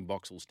from the Dean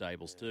Boxall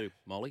stables too,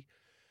 Molly.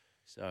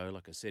 So,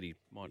 like I said, he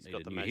might He's need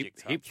got a the new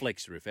magic hip touch.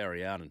 flexor if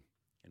Ariane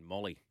and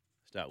Molly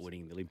start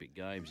winning the Olympic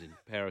Games in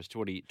Paris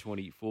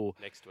 2024.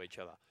 Next to each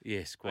other.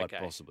 Yes, quite Okay.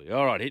 possibly.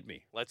 All right, hit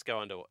me. Let's go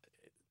on to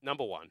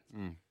number 1.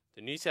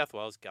 The New South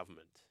Wales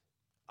government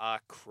are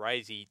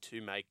crazy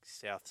to make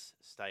Souths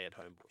stay at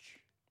home bush.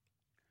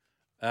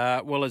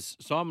 Well, as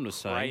Simon was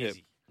saying,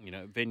 Crazy.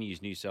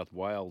 Venues New South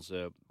Wales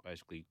are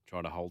basically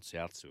trying to hold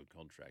Souths to a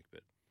contract,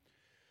 but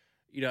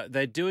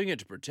they're doing it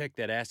to protect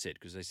that asset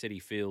because they said they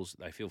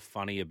feel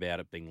funny about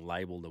it being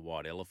labelled a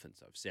white elephant.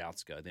 So if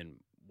Souths go, then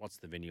what's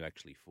the venue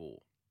actually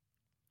for?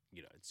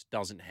 It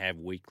doesn't have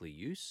weekly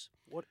use.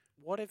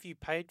 What have you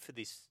paid for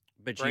this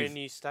But brand you've-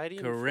 new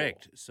stadium?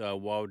 Correct. So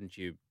why wouldn't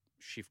you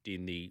shift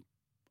in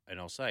and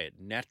I'll say it,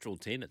 natural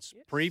tenants,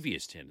 Yes.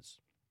 previous tenants?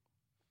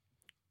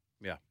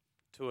 Yeah.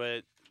 To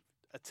a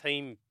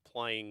team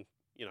playing,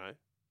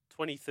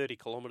 20, 30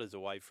 kilometres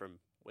away from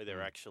where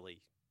they're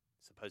actually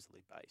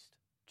supposedly based.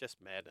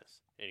 Just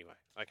madness. Anyway,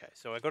 okay,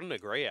 so I got an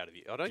agree out of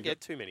you. I don't get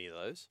too many of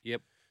those.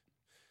 Yep.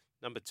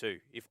 Number 2,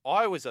 if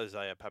I was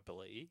Isaiah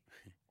Papali'i,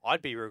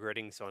 I'd be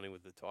regretting signing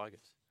with the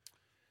Tigers.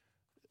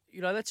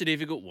 That's a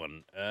difficult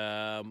one.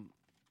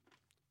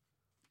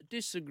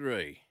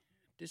 Disagree.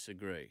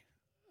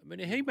 I mean,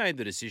 he made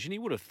the decision. He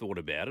would have thought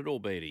about it,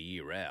 albeit a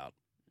year out.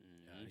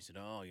 He said,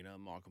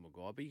 Michael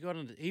Maguire. But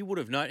he would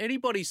have known.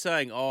 Anybody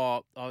saying,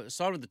 I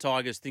signed with the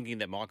Tigers thinking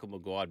that Michael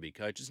Maguire would be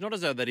coach, it's not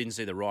as though they didn't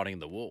see the writing on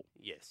the wall.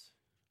 Yes.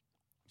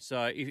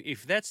 So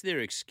if that's their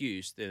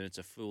excuse, then it's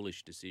a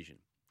foolish decision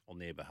on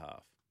their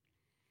behalf.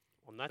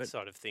 On that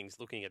side of things,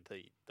 looking at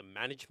the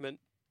management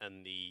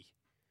and the,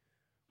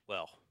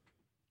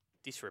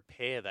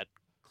 disrepair that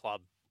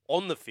club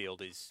on the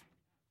field is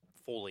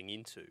falling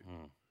into,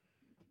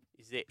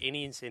 is there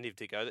any incentive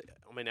to go?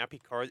 I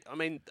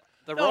mean,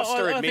 the No,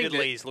 roster I think admittedly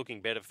that- is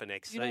looking better for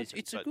next season.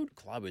 It's a but good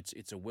club.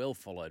 It's a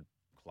well-followed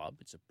club.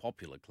 It's a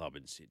popular club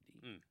in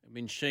Sydney. I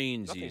mean,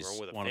 Sheens Nothing is wrong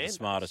with a one of fan the base.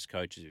 smartest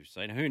coaches we've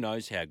seen. Who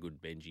knows how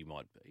good Benji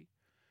might be?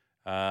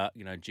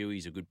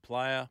 Dewey's a good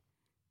player,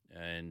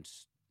 and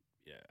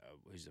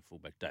who's the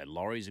fullback? Dave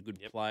Laurie's a good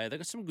player. They've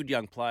got some good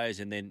young players,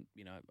 and then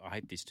I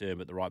hate this term,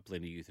 but the right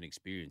blend of youth and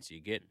experience. You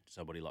get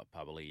somebody like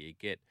Pavali,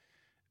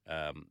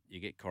 you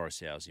get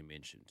Coruscant, as you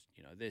mentioned.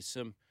 There's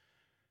some.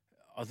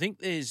 I think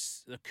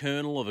there's the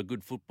kernel of a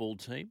good football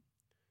team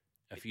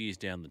a few years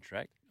down the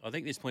track. I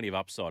think there's plenty of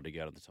upside to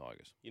go to the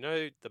Tigers.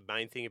 the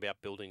main thing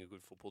about building a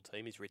good football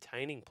team is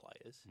retaining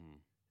players.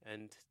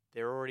 And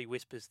there are already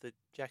whispers that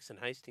Jackson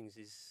Hastings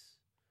is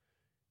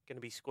going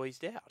to be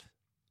squeezed out.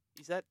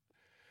 Is that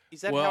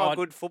Well, how I- a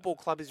good football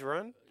club is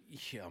run?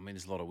 Yeah, I mean,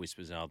 there's a lot of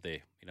whispers out there.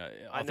 I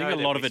I think know a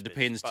they're lot of it whispers,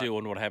 depends but- too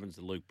on what happens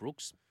to Luke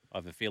Brooks. I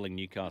have a feeling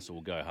Newcastle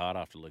will go hard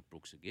after Luke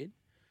Brooks again.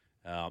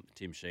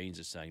 Tim Sheens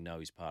is saying no,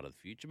 he's part of the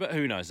future, but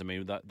who knows? I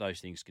mean, those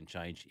things can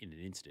change in an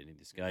instant in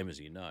this game, as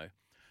you know.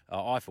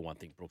 I, for one,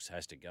 think Brooks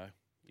has to go.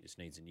 He just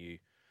needs a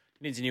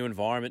new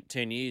environment.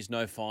 10 years,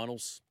 no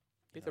finals.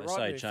 Be the They right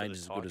say move for change the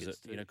as good as Tigers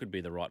it. too. Could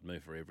be the right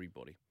move for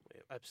everybody.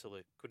 Yeah,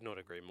 absolutely. Could not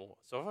agree more.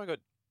 So if I got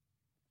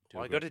Do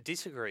I agree. got to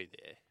disagree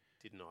there,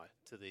 didn't I?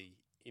 To the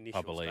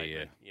initial believe,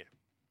 statement. Yeah.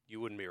 You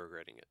wouldn't be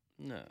regretting it.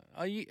 No,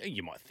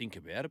 you might think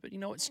about it, but you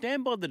know what?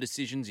 Stand by the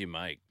decisions you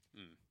make,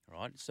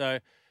 right? So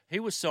he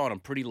was signed on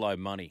pretty low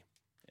money,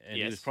 and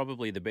he was Yes.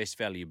 probably the best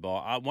value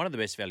buy, one of the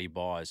best value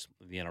buyers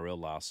of the NRL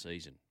last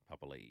season,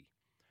 Papali'i.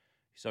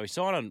 So he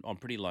signed on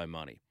pretty low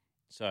money.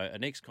 So a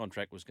next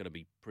contract was going to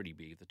be pretty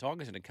big. If the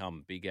Tigers are going to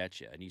come big at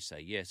you, and you say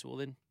yes, well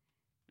then,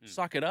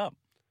 suck it up.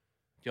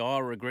 Do I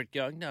regret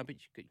going? No, but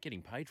you're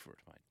getting paid for it,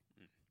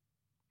 mate.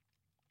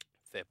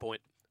 Fair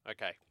point.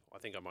 Okay. I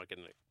think I might get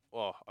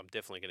I'm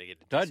definitely going to get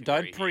a Don't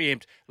disagree here.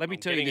 preempt. Let me I'm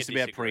tell you getting a this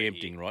about disagree here.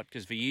 preempting, right?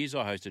 Because for years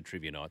I hosted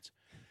trivia nights,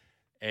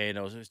 and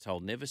I was always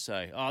told never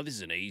say, "Oh, this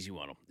is an easy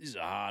one. Or, this is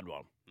a hard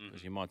one,"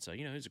 because you might say,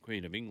 "Who's the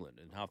Queen of England?"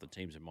 And half the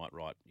teams might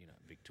write,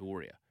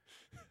 Victoria.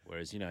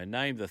 Whereas,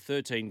 name the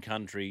 13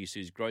 countries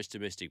whose gross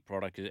domestic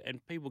product is,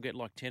 and people get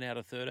like 10 out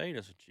of 13.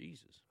 I said,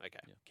 Jesus. Okay.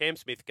 Cam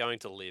Smith going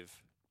to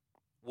live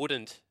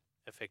wouldn't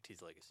affect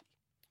his legacy.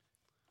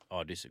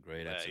 I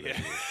disagree. It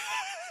Yeah.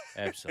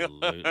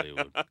 absolutely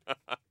would. Absolutely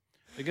would.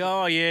 They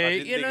go, oh, yeah, I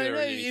didn't think they were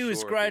really he was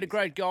sure of great, a his-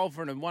 great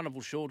golfer and a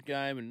wonderful short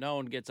game, and no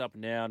one gets up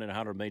and down, and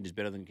 100 metres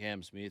better than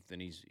Cam Smith,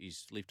 and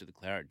he's lifted the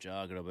claret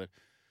jug, but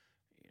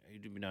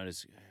he'd be known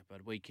as,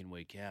 but week in,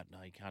 week out, no,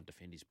 he can't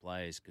defend his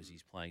players because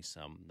he's playing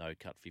some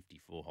no-cut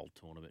 54-hole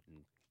tournament,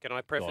 and Can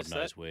I preface God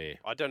knows that? where.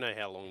 I don't know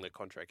how long the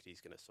contract he's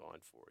going to sign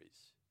for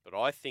is, but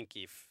I think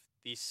if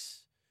the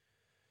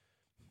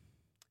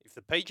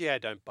PGA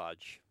don't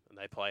budge and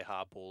they play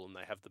hardball and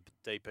they have the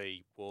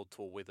DP World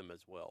Tour with them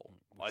as well,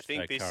 I Which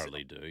think they this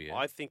currently do, yeah.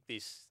 I think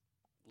this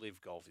live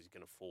golf is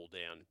going to fall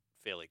down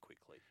fairly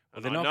quickly. Well,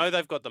 And they're I not- know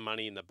they've got the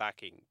money in the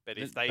backing, but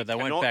if they but they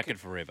won't cannot back con- it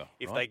forever,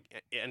 if right?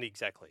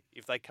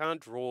 if they can't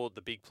draw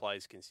the big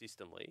players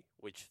consistently,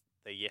 which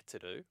they're yet to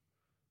do,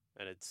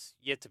 and it's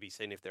yet to be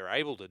seen if they're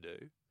able to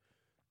do,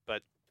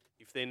 but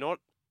if they're not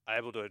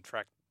able to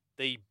attract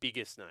the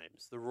biggest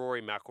names, the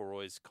Rory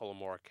McIlroys, Colin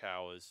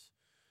Morikawas,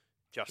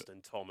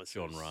 Justin Thomas,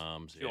 John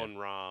Rahms, yeah. John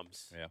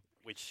Rahms, Yeah.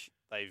 which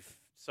they've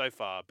so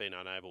far been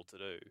unable to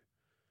do,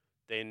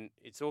 then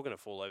it's all going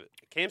to fall over.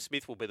 Cam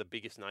Smith will be the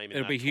biggest name in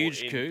It'll that be tour,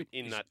 huge, in, Coot.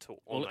 in He's- that tour.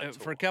 On Well, that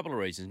for tour. a couple of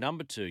reasons.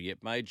 Number two,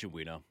 major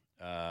winner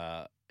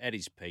at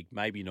his peak,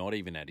 maybe not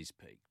even at his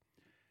peak.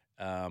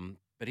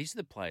 But he's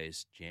the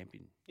players'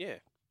 champion, Yeah.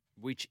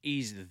 which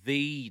is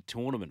the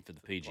tournament for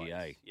the PGA,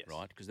 players, yes.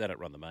 right? Because they don't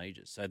run the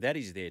majors. So that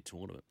is their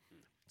tournament.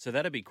 So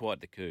that'd be quite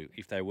the coup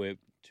if they were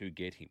to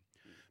get him.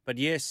 But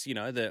yes,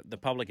 the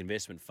public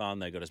investment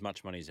fund, they got as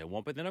much money as they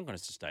want, but they're not going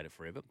to sustain it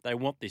forever. They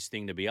want this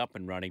thing to be up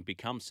and running,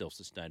 become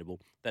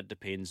self-sustainable. That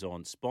depends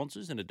on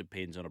sponsors and it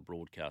depends on a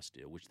broadcast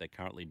deal, which they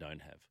currently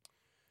don't have.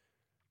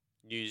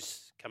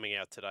 News coming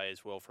out today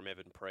as well from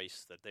Evan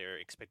Priest that they're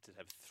expected to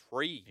have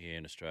 3 Yeah,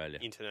 in Australia.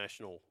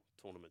 international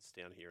tournaments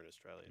down here in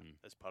Australia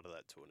as part of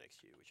that tour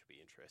next year, which will be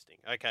interesting.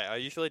 Okay, I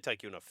usually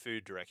take you in a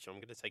food direction. I'm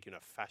going to take you in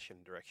a fashion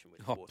direction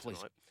with Oh, sport please,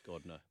 tonight.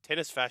 God, no.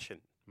 Tennis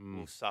fashion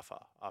will suffer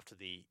after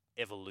the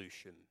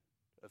evolution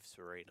of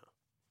Serena.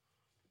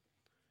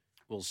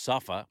 Will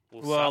suffer.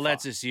 Will Well, suffer.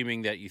 that's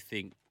assuming that you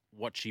think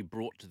what she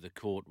brought to the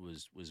court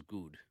was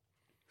good.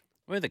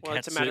 Well, the Well,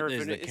 cat it's a matter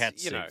suit, of there's the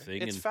cat you know, suit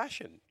thing. it's and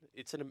fashion.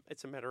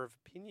 It's a matter of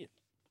opinion.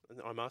 And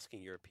I'm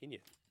asking your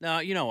opinion. no,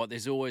 you know what?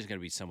 There's always going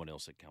to be someone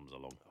else that comes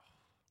along.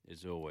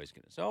 There's always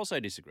going to. So I'll say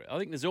disagree. I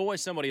think there's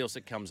always somebody else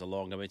that comes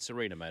along. I mean,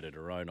 Serena made it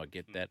her own. I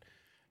get that.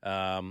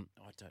 I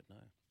don't know.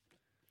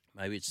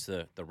 Maybe it's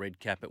the red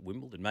cap at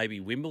Wimbledon. Maybe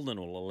Wimbledon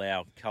will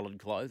allow coloured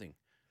clothing.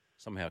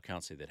 Somehow I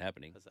can't see that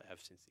happening. As they have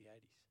since the 80s.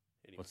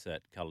 Anyway, What's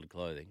that? Coloured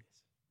clothing?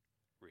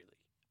 really?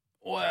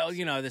 Well,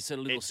 Tracksuit, there's a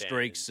little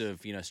streaks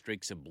headbands. of,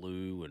 streaks of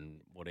blue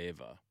and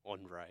whatever.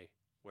 Andre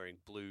wearing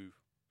blue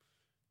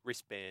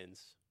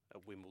wristbands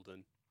at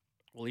Wimbledon.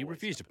 Well, he Always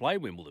refused to play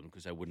Wimbledon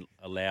because they wouldn't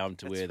allow him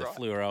to That's wear the right.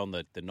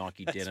 fluoro, the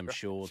Nike That's denim right.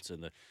 shorts,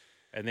 and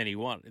then he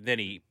won. Then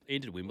he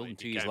entered Wimbledon. he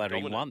 2 years became later,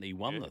 dominant. he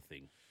won Yeah. the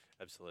thing.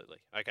 Absolutely.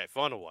 Okay,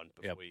 final one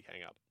before Yep. we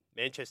hang up.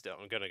 Manchester,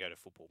 I'm going to go to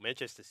football.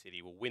 Manchester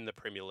City will win the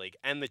Premier League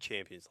and the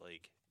Champions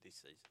League this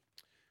season.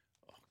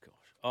 Oh gosh.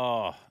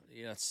 Oh,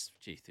 yeah.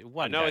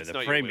 One know day it's the not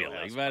your Premier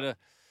wheelhouse, League, but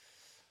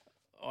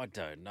I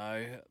don't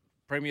know.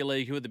 Premier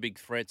League. Who are the big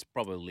threats?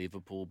 Probably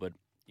Liverpool, but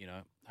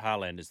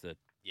Haaland is the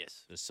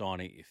Yes.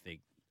 signing. You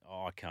think,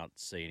 I can't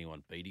see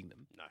anyone beating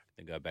them. No.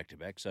 They go back to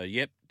back. So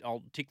yep,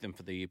 I'll tick them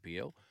for the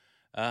EPL.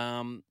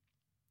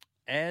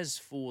 As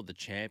for the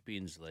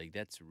Champions League,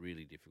 that's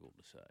really difficult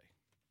to say.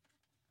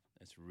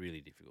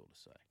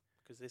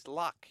 because there's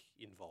luck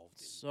involved.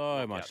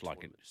 So much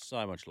luck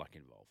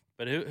involved.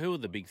 But who are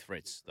the big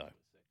threats, though?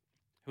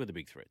 Who are the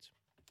big threats?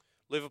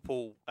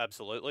 Liverpool,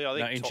 absolutely.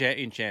 I think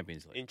in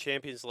Champions League. In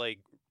Champions League,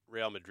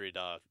 Real Madrid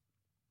are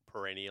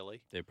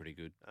perennially. They're pretty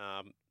good.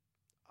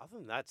 Other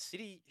than that,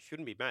 City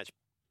shouldn't be matched.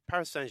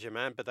 Paris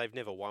Saint-Germain, but they've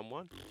never won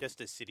one, just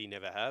as City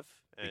never have.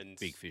 And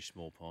big fish,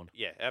 small pond.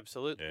 Yeah,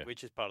 absolutely,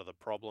 which is part of the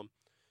problem.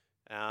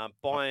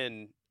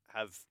 Bayern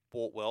have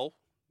bought well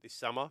this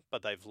summer,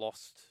 but they've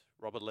lost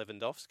Robert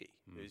Lewandowski,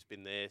 who's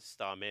been their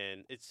star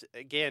man. It's,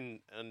 again,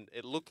 and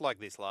it looked like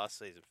this last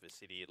season for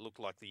City. It looked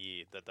like the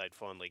year that they'd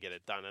finally get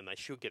it done, and they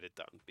should get it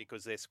done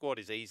because their squad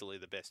is easily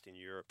the best in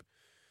Europe.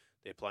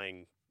 They're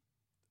playing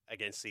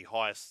against the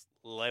highest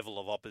level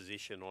of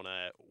opposition on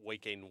a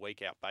week-in,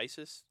 week-out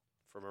basis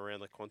from around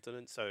the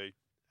continent. So,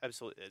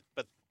 absolutely.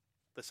 But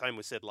the same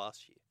was said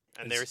last year.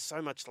 And there is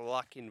so much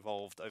luck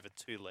involved over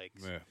two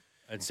legs. Yeah.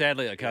 And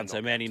sadly, I can't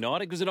say Man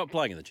United because they're not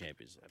playing in the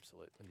Champions League.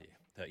 Absolutely.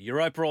 Yeah.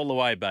 Europa all the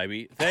way,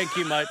 baby. Thank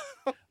you, mate.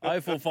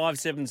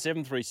 0457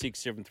 736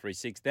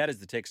 736. That is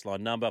the text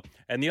line number.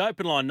 And the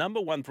open line number,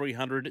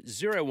 1300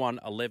 01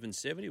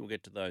 1170. We'll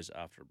get to those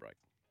after a break.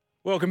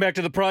 Welcome back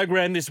to the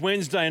program this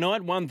Wednesday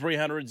night.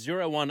 1300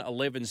 01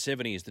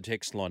 1170 is the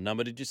text line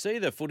number. Did you see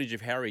the footage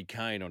of Harry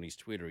Kane on his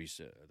Twitter?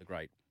 He's the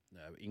great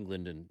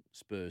England and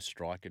Spurs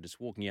striker just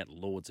walking out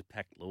Lords, a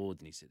packed Lords,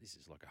 and he said, this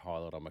is like a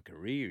highlight of my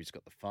career. He's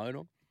got the phone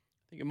on.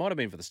 I think it might have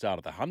been for the start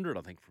of the 100,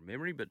 I think, from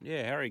memory. But,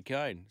 yeah, Harry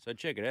Kane. So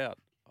check it out.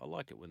 I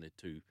like it when the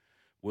two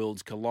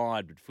worlds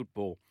collide with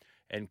football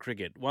and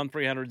cricket.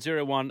 1300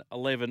 01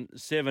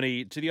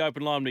 1170. To the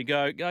open line we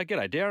go.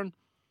 G'day, Darren.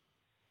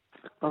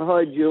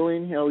 Hi,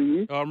 Julian. How are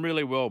you? I'm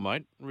really well,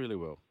 mate. Really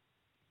well.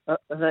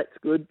 That's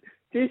good.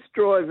 Just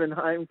driving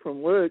home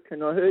from work,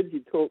 and I heard you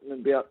talking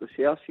about the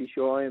Southie.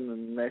 I am a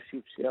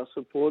massive South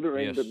supporter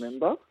and a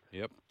member.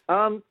 Yep.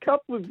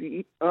 Couple of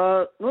years,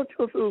 not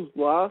sure if it was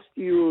last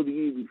year or the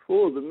year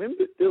before,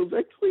 there was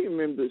actually a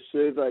member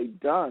survey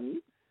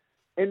done,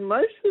 and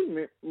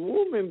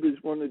more members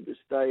wanted to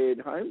stay at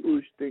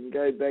Homebush than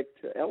go back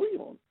to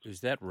Allianz.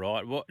 Is that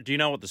right? Do you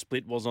know what the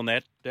split was on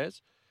that,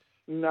 Daz?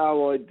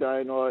 No, I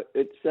don't.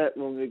 It's that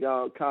long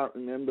ago, I can't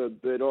remember,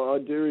 but I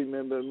do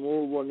remember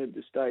more wanted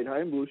to stay at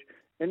Homebush.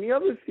 And the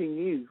other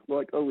thing is,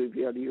 like, I live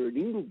out here at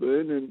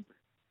Ingleburn, and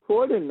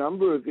quite a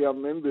number of our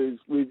members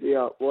live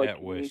out, like,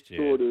 out west,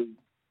 sort of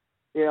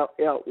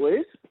out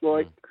west.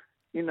 Like,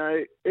 you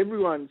know,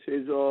 everyone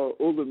says,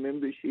 all the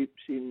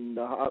memberships in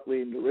the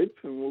heartland of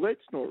Redfern. Well, that's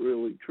not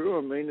really true.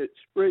 I mean, it's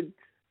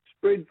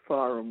spread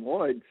far and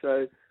wide.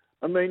 So,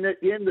 I mean,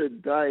 at the end of the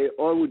day,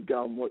 I would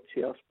go and watch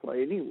House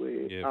play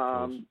anywhere.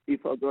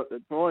 If I got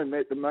the time.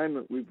 At the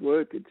moment with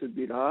work, it's a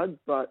bit hard,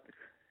 but,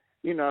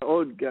 you know, I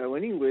would go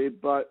anywhere.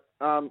 But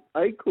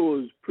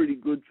Accor is pretty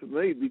good for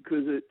me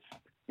because it's,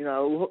 you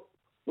know,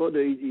 a lot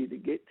easier to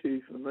get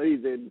to for me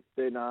than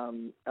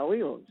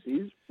Allianz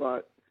is.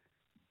 But,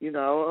 you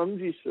know, I'm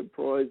just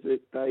surprised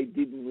that they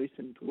didn't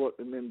listen to what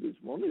the members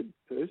wanted,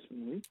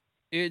 personally.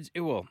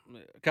 Well,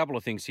 a couple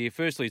of things here.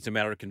 Firstly, it's a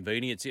matter of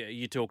convenience.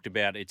 You talked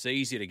about it's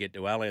easier to get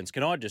to Allianz.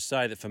 Can I just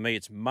say that for me,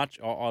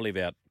 I live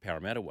out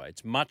Parramatta way.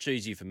 It's much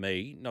easier for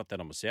me, not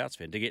that I'm a Souths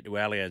fan, to get to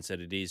Allianz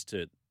than it is to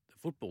the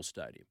football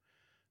stadium.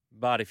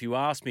 But if you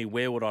ask me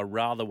where would I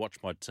rather watch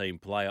my team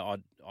play,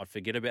 I'd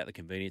forget about the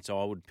convenience.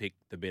 I would pick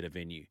the better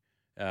venue.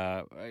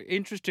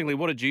 Interestingly,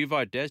 what did you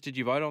vote, Daz? Did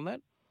you vote on that?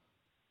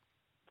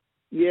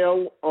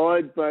 Yeah,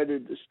 I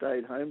voted to stay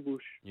at Homebush.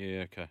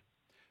 Yeah, okay.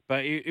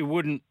 But it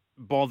wouldn't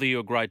bother you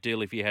a great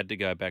deal if you had to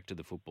go back to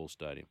the football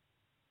stadium?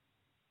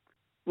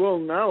 Well,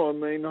 no. I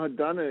mean, I'd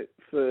done it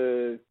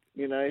for,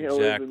 you know,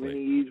 however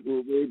many years we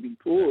were there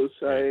before.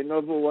 So, and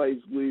I've always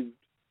lived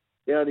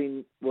out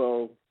in,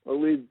 I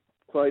lived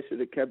closer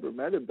to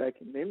Cabramatta back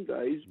in them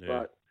days,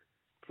 but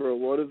for a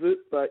lot of it.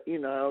 But, you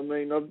know, I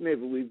mean, I've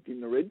never lived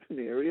in the Redfern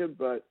area,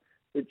 but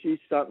it's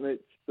just something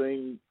that's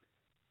been,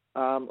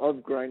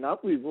 I've grown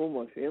up with. All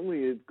my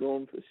family have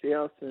gone for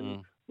South,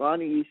 and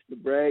Marnie used to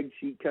brag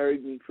she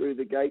carried me through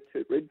the gates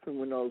at Redfern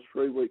when I was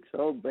 3 weeks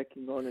old back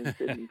in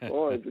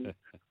 1975, and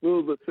we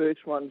were the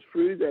first ones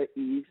through that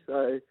year.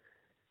 So,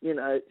 you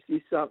know, it's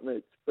just something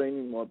that's been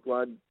in my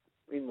blood,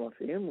 in my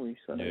family.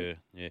 So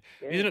yeah.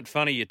 Isn't it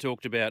funny you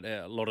talked about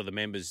a lot of the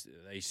members,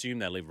 they assume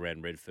they live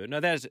around Redfern. No,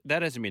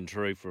 that hasn't been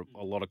true for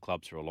a lot of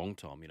clubs for a long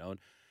time, you know,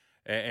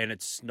 and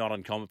it's not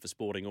uncommon for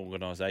sporting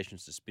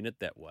organisations to spin it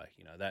that way.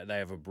 You know, they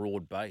have a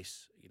broad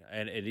base, you know,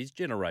 and it is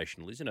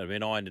generational, isn't it? I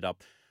mean,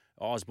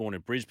 I was born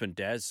in Brisbane,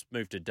 Daz,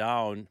 moved to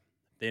Darwin,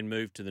 then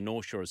moved to the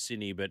North Shore of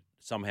Sydney, but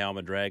somehow I'm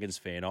a Dragons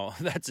fan.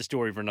 That's a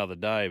story for another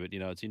day, but, you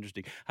know, it's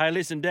interesting. Hey,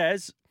 listen,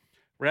 Daz,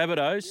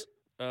 Rabbitohs,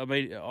 I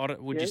mean,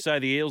 would you say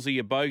the Eels are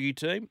your bogey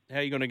team? How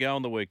are you going to go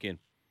on the weekend?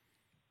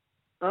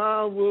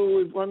 Well,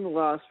 we've won the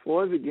last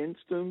 5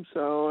 against them,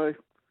 so I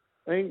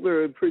think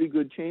we're a pretty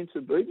good chance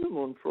of beating them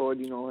on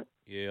Friday night.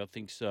 Yeah, I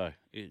think so.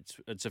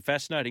 It's a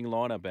fascinating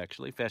lineup,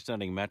 actually.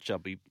 Fascinating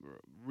matchup. Be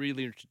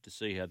really interested to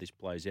see how this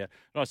plays out.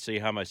 Nice to see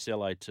Homo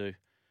Sele too,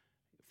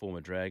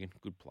 former Dragon.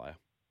 Good player.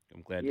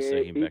 I'm glad to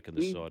see him back in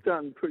the he's side. He's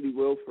done pretty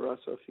well for us,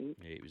 I think.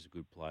 Yeah, he was a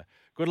good player.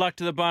 Good luck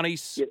to the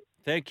Bunnies. Yep.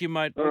 Thank you,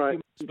 mate. All right.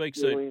 Speak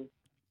soon.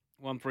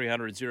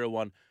 1300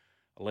 01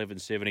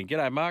 1170.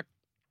 G'day, Mark.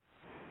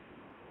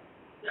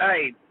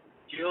 Hey,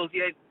 Jules.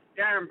 Yeah,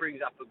 Darren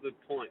brings up a good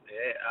point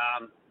there.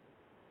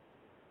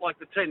 Like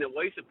the team that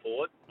we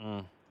support,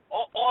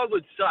 I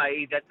would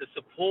say that the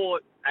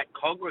support at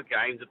Cogra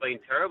games have been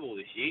terrible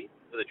this year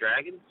for the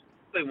Dragons.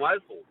 It's been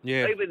woeful.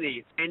 Yeah. Even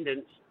the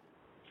attendance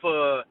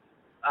for,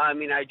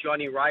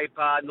 Johnny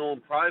Raper,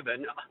 Norm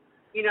Provan.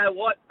 You know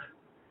what?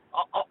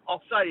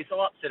 I'll say this.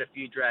 I'll upset a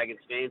few Dragons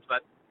fans,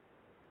 but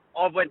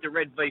I've went to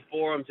Red V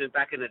forums and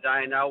back in the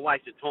day, and they're a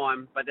waste of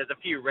time. But there's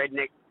a few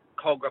redneck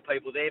Cogra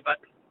people there, but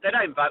they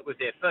don't vote with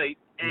their feet.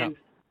 And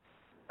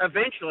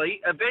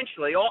eventually,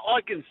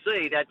 I can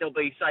see that there'll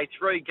be, say,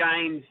 3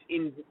 games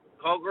in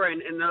Cogra,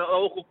 and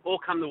they'll all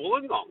come to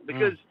Wollongong.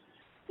 Because,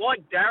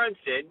 like Darren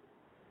said,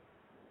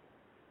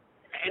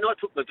 and I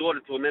took my daughter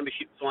to a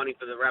membership signing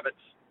for the Rabbits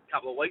a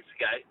couple of weeks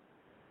ago,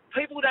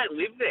 people don't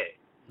live there.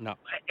 No.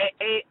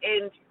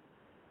 And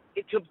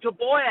to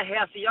buy a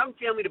house, a young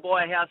family to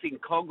buy a house in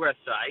Cogra,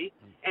 say,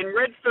 and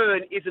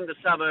Redfern isn't the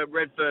suburb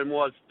Redfern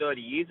was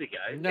 30 years ago.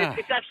 No.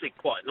 It's actually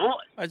quite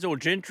nice. It's all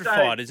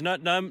gentrified. There's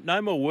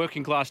no more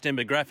working class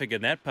demographic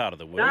in that part of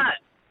the world. No.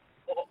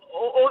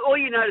 All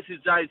you notice is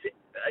those,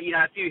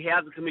 a few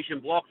housing commission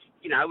blocks,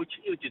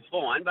 which is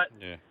fine, but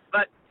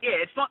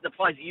it's not the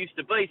place it used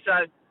to be.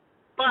 So,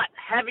 but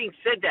having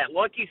said that,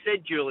 like you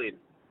said, Julian,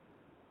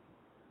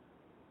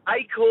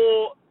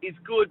 Accor is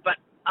good, but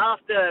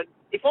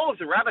if I was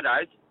a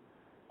Rabbitohs,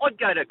 I'd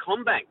go to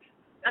Combank.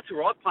 That's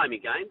where I'd play my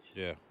games.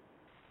 Yeah.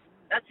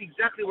 That's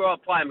exactly where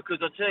I'd play them,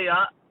 because I tell you,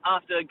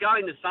 after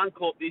going to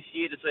Suncorp this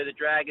year to see the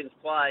Dragons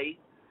play,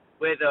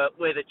 where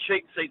the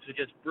cheap seats were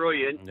just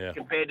brilliant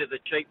compared to the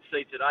cheap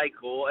seats at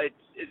Accor,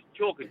 it's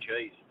chalk and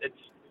cheese.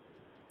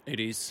 It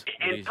is.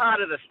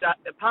 Part of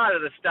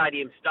the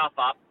stadium stuff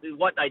up,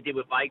 what they did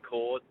with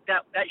Accor,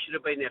 that should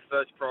have been their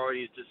first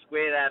priority, is to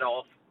square that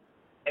off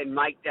and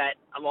make that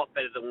a lot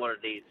better than what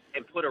it is,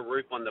 and put a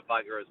roof on the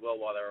bugger as well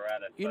while they were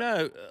at it.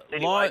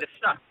 Anyway, the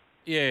stuff.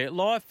 Yeah,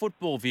 live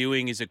football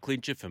viewing is a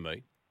clincher for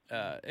me.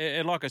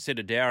 And like I said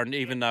to Darren,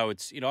 even though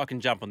it's, I can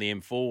jump on the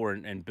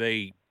M4 and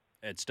be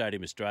at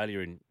Stadium Australia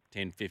in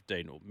 10,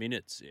 15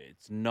 minutes,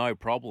 it's no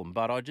problem.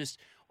 But I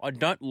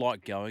don't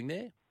like going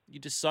there.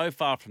 You're just so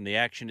far from the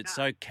action. It's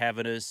so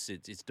cavernous.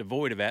 It's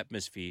devoid of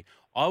atmosphere.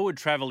 I would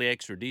travel the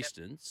extra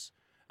distance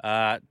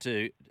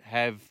to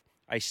have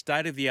a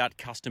state-of-the-art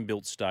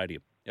custom-built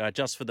stadium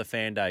just for the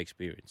fan day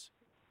experience.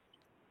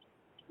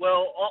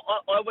 Well,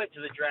 I went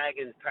to the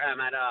Dragons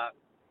Parramatta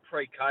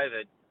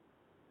pre-COVID,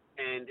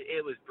 and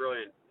it was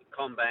brilliant.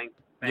 Combank.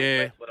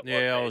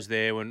 I was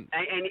there when.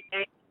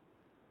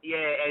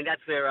 And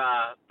that's where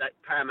that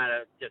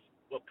Parramatta just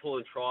were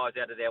pulling tries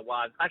out of their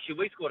wads. Actually,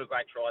 we scored a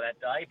great try that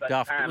day, but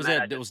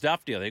it was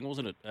Dufty, I think,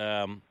 wasn't it?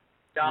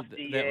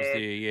 Dufty, that was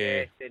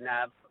the Then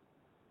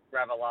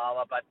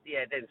Ravalala, but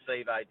then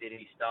Sevo did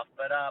his stuff.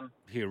 But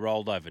he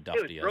rolled over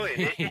Dufty. It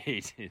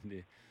was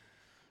brilliant.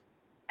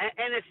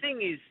 And the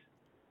thing is,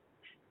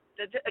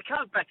 it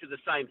comes back to the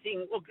same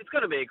thing. Look, it's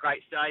going to be a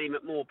great stadium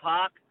at Moore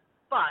Park,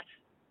 but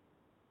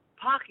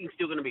parking's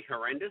still going to be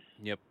horrendous.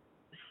 Yep.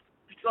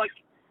 It's like,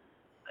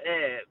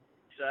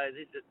 so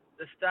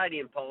the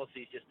stadium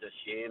policy is just a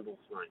shambles,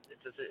 mate.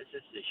 It's just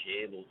a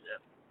shambles.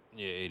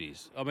 Yeah, it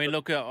is. I mean,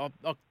 look,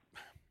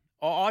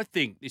 I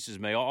think, this is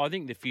me, I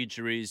think the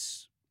future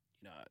is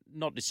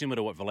not dissimilar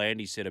to what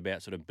Volandis said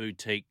about sort of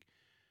boutique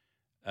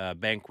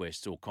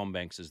Bankwest or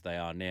Combanks as they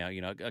are now.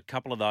 A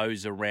couple of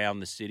those around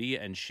the city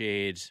and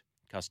shared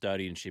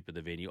custodianship of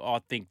the venue. I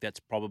think that's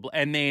probably,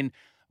 and then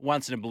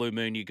once in a blue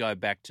moon you go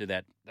back to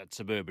that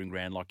suburban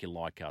ground like your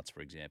Leichhardt's,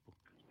 for example.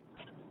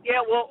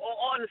 Yeah, well,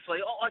 honestly,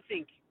 I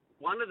think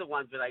one of the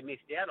ones that they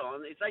missed out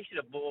on is they should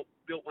have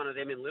built one of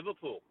them in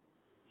Liverpool.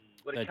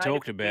 They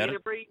talked about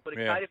it.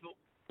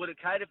 Would it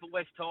cater for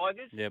West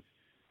Tigers? Yep.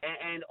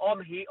 And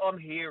I'm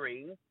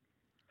hearing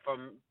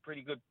from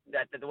pretty good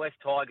that the West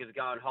Tigers are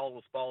going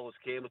holeless bowlers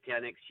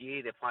Campbelltown next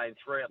year. They're playing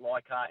 3 at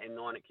Leichhardt and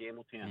 9 at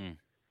Campbelltown.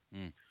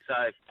 So,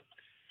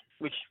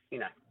 which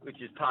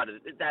is part of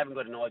it. They haven't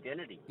got an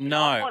identity.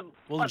 No.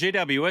 Well, the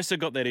GWS have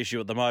got that issue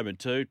at the moment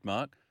too,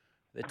 Mark.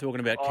 They're talking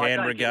about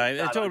Canberra game.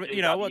 They're talking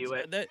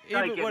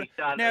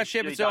about, now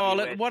Shepherd said,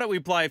 why don't we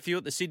play a few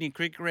at the Sydney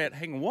Cricket Ground?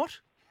 Hang on, what?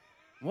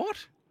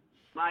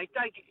 Mate,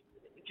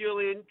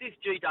 Julian, this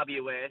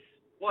GWS,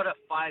 what a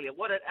failure.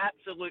 What an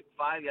absolute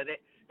failure.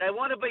 They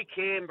want to be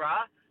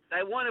Canberra.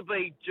 They want to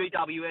be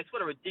GWS.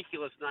 What a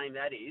ridiculous name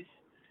that is.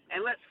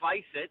 And let's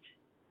face it,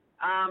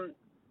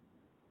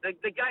 the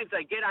games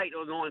they get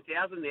 8,000 or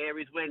 9,000 there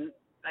is when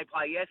they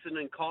play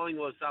Essendon and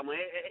Collingwood somewhere.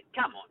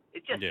 Come on.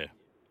 It's just... Yeah.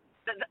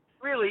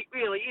 Really,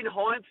 in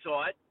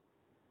hindsight,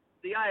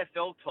 the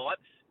AFL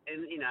types,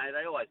 and,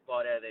 they always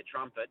bite out of their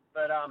trumpet,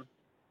 but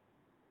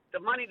the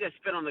money they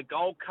spent on the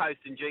Gold Coast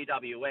and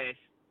GWS,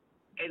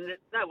 and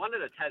no wonder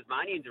the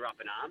Tasmanians are up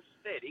in arms.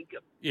 Fair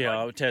dinkum.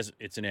 Yeah,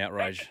 it's an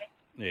outrage.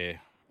 Yeah.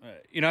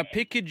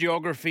 Pick your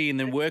geography and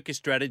then work a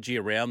strategy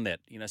around that.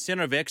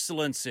 Centre of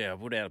excellence,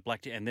 put out a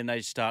black, and then they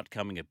start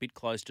coming a bit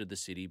closer to the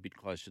city,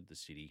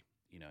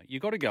 You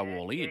got to go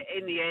all in.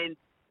 In the end,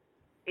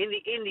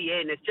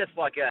 it's just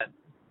like they'll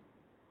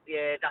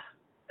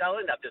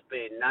end up just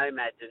being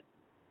nomads.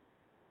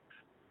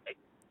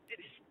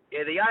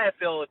 And the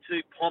AFL are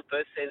too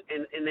pompous, and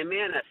the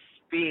amount of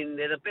spin,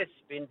 they're the best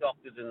spin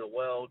doctors in the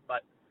world.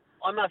 But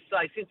I must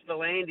say, since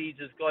Volandis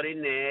has got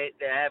in there,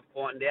 they have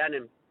quietened down.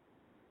 And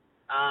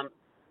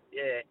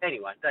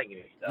anyway, don't get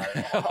me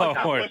started. I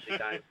can't watch the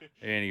game.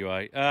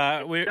 Anyway,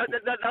 I'll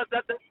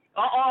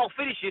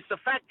finish this. The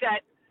fact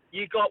that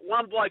you got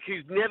one bloke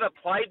who's never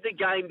played the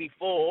game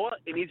before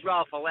in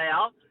Israel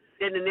Folau,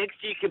 then the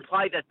next year can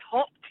play the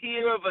top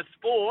tier of a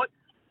sport.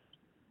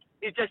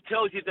 It just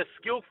tells you the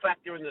skill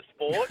factor in the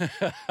sport,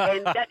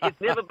 and that has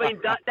never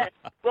been done.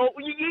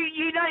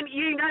 You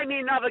name me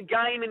another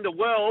game in the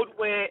world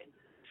where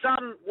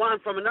someone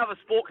from another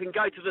sport can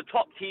go to the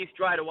top tier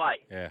straight away.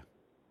 Yeah.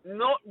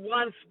 Not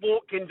one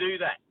sport can do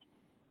that.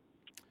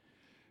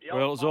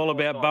 Well, it's all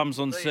about bums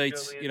on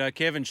seats.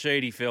 Kevin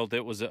Sheedy felt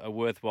it was a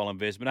worthwhile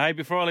investment. Hey,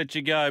 before I let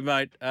you go,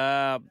 mate,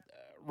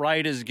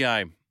 Raiders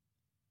game.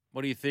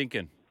 What are you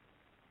thinking?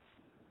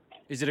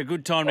 Is it a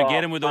good time to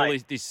get him with all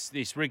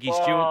this Ricky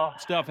Stewart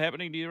stuff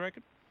happening, do you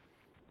reckon?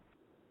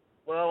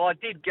 Well, I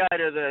did go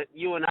to the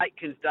Ewan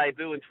Atkins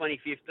debut in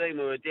 2015.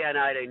 We were down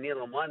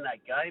 18-0 and won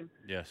that game.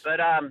 Yes. But,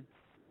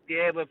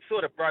 we've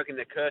sort of broken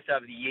the curse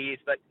over the years.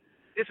 But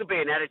this will be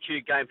an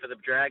attitude game for the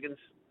Dragons.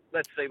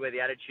 Let's see where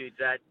the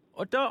attitude's at.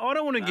 I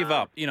don't want to give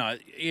up.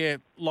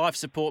 Life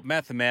support,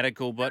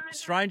 mathematical, but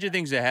stranger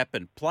things have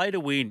happened. Play to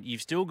win.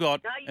 You've still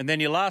got, and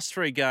then your last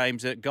three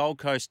games at Gold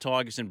Coast,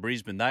 Tigers and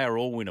Brisbane, they are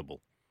all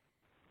winnable.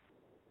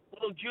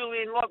 Well,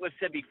 Julian, like we've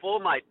said before,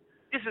 mate,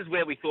 this is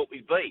where we thought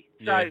we'd be.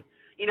 So,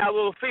 Yeah.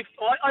 we were fifth.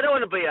 I don't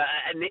want to be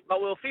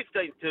but we were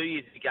 15th 2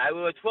 years ago.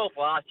 We were 12th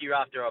last year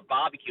after a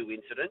barbecue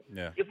incident.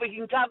 Yeah. If we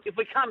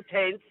come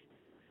 10th,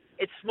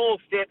 it's small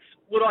steps.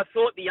 Would I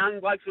thought the young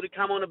blokes would have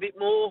come on a bit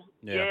more?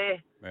 Yeah.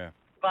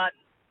 But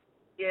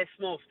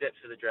small steps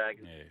for the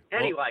Dragons. Yeah.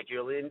 Anyway,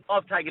 Julian,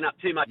 I've taken up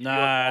too much of your No,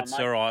 time, it's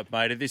mate. all right,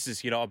 mate. This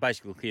is, I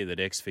basically clear the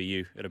decks for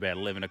you at about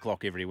 11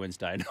 o'clock every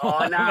Wednesday night.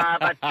 Oh, no,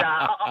 but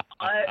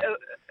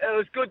it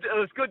was good. It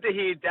was good to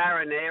hear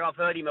Darren there. I've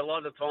heard him a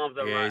lot of times.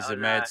 Yeah, he's a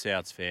Mad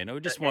Souths fan. We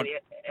just want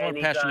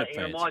passionate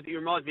fans. He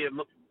reminds me of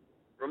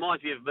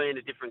me in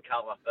a different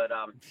colour. But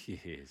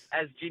Yes.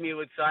 as Jimmy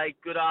would say,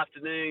 good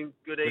afternoon,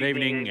 good Good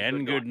evening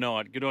and good good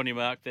night. Good on you,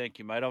 Mark. Thank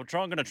you, mate. I'm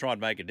going to try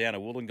and make it down to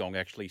Wollongong,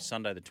 actually,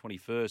 Sunday the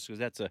 21st, because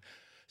that's a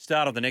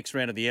start of the next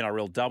round of the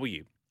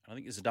NRLW. I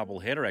think there's a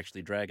double header,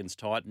 actually,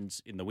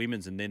 Dragons-Titans in the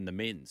women's and then the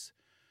men's.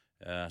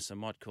 So I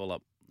might call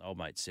up old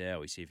mate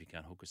Sowie, see if he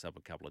can hook us up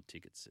a couple of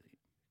tickets.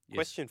 Yes,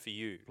 Question for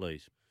you,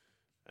 please.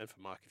 and for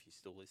Mark, if you're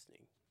still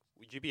listening.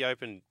 Would you be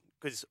open?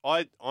 Because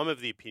I'm of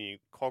the opinion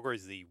Cogger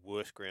is the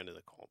worst ground in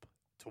the comp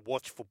to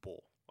watch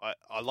football.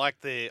 I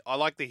like the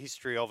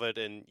history of it,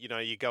 and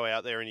you go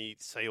out there and you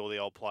see all the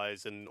old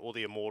players and all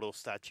the immortal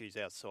statues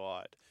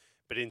outside.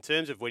 But in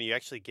terms of when you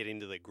actually get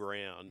into the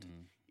ground,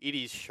 it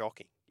is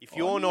shocking. If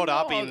you're not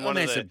up in one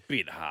of the, that's a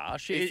bit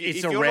harsh. It's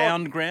if a you're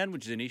round ground,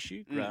 which is an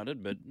issue,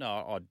 granted. But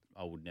no,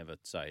 I would never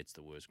say it's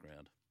the worst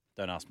ground.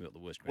 Don't ask me what the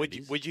worst ground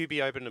is. Would you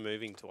be open to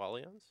moving to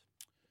Allianz,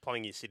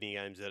 playing your Sydney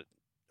games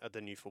at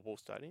the new football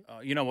stadium?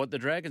 You know what? The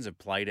Dragons have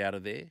played out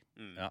of there.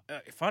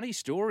 Funny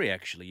story,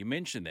 actually. You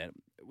mentioned that.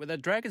 Well, the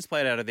Dragons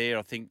played out of there,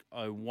 I think,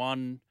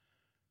 01,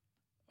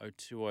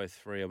 02,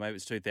 03, or maybe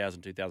it's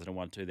 2000,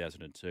 2001,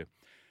 2002.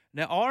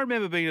 Now, I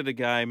remember being at a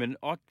game, and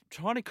I'm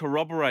trying to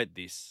corroborate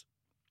this,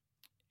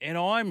 and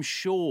I'm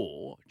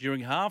sure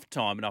during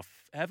halftime, and I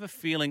have a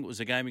feeling it was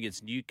a game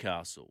against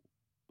Newcastle.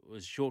 It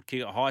was a short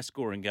kick, a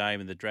high-scoring game,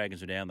 and the Dragons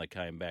were down. They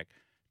came back.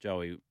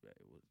 Joey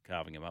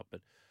carving him up.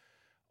 But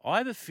I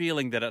have a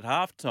feeling that at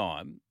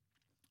halftime,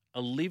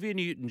 Olivia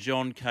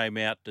Newton-John came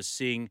out to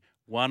sing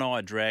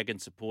One-Eyed Dragon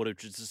Supporter,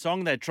 which is a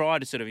song they tried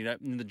to sort of,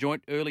 in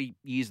the early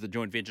years of the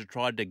joint venture,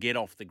 tried to get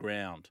off the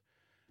ground.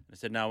 I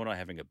said, no, we're not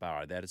having a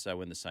bar of that. It's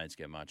when the Saints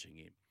go marching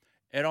in.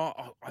 And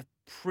I'm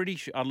pretty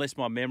sure, unless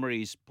my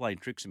memory is playing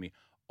tricks on me,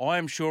 I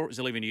am sure it was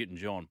Olivia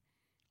Newton-John.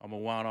 I'm a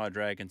One-Eyed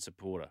Dragon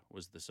supporter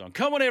was the song.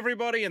 Come on,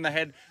 everybody. And they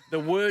had the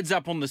words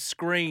up on the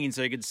screen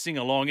so you could sing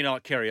along,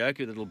 like karaoke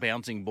with a little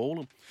bouncing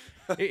ball.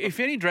 If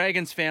any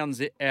Dragons fans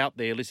out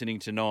there listening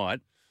tonight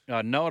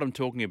know what I'm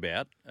talking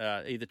about,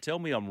 either tell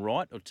me I'm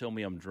right or tell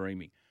me I'm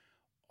dreaming.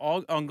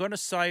 I'm going to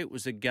say it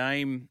was a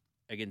game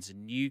against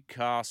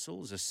Newcastle.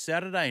 It was a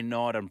Saturday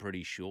night, I'm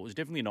pretty sure. It was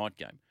definitely a night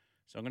game.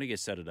 So I'm going to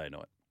guess Saturday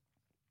night.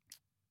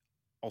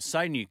 I'll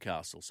say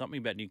Newcastle. Something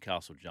about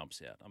Newcastle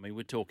jumps out. I mean,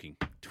 we're talking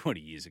 20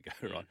 years ago,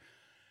 right?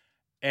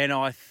 And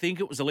I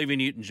think it was Olivia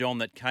Newton-John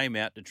that came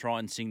out to try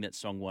and sing that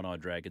song, One-Eyed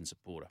Dragon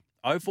Supporter.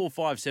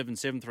 0457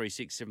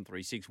 736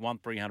 736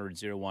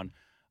 1300 01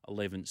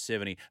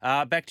 1170.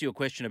 Back to your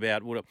question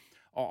about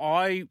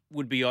I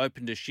would be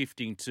open to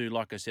shifting to,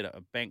 like I said,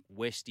 a Bank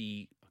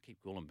Westy, I keep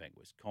calling Bank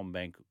West,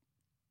 CommBank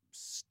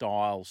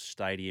style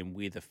stadium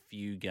with a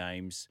few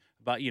games,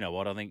 But you know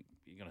what? I think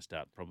you're going to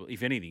start probably,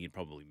 if anything, you'd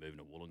probably move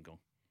to Wollongong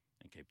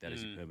and keep that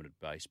as a permanent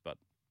base. But,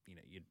 you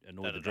know, you'd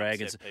annoy That'd the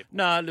Dragons. upset people.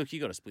 No, look,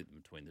 you've got to split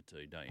them between the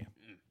two, don't you?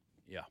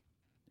 Yeah.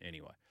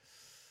 Anyway.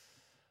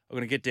 I'm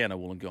going to get down to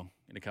Wollongong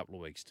in a couple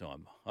of weeks'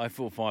 time.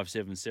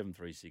 0457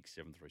 736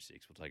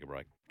 736. We'll take a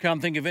break.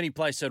 Can't think of any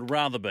place I'd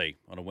rather be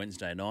on a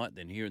Wednesday night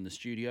than here in the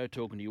studio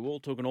talking to you all,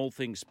 talking all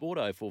things sport.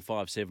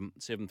 0457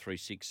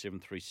 736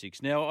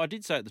 736. Now, I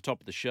did say at the top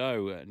of the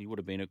show, and you would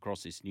have been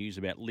across this news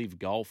about Live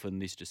Golf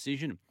and this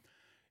decision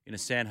in a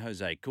San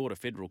Jose court, a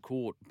federal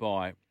court,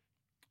 by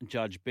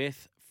Judge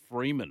Beth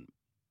Freeman,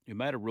 who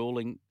made a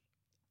ruling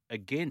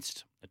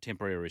against a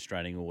temporary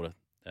restraining order.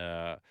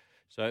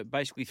 So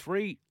basically,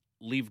 three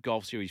Live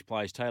Golf Series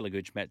players, Taylor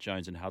Gooch, Matt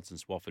Jones and Hudson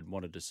Swafford,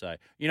 wanted to say,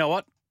 you know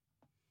what,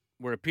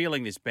 we're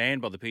appealing this ban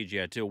by the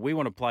PGA Tour. We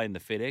want to play in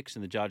the FedEx,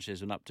 and the judge says,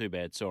 well, not too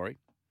bad, sorry.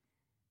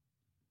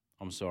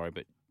 I'm sorry,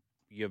 but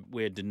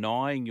we're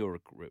denying your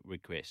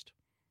request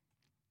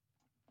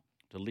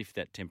to lift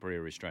that temporary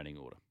restraining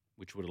order,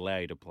 which would allow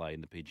you to play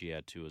in the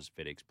PGA Tour's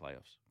FedEx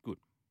playoffs. Good.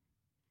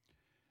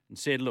 And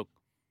said, look,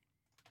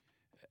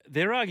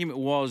 their argument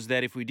was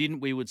that if we didn't,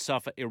 we would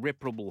suffer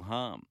irreparable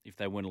harm if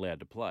they weren't allowed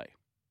to play.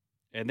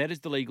 And that is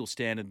the legal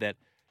standard that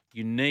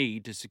you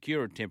need to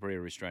secure a temporary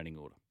restraining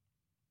order.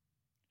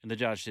 And the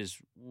judge says,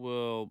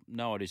 well,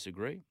 no, I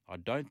disagree. I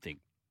don't think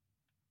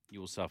you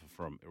will suffer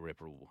from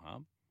irreparable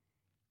harm.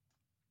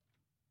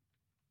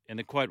 And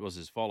the quote was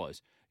as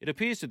follows. It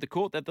appears to the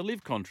court that the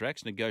Live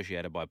contracts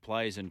negotiated by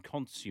players and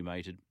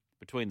consummated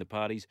between the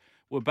parties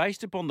were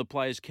based upon the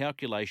players'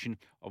 calculation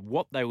of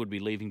what they would be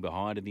leaving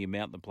behind and the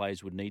amount the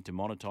players would need to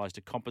monetise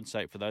to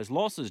compensate for those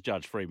losses,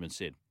 Judge Freeman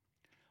said.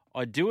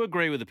 I do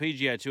agree with the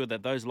PGA Tour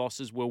that those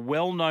losses were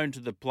well known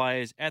to the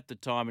players at the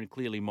time and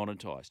clearly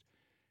monetised.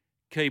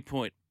 Key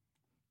point,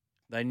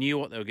 they knew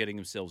what they were getting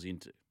themselves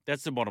into.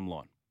 That's the bottom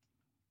line.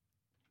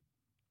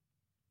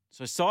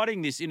 So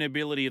citing this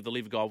inability of the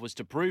Live golfers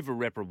to prove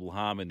irreparable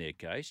harm in their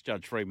case,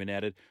 Judge Freeman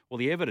added, well,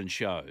 the evidence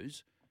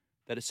shows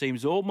that it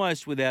seems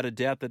almost without a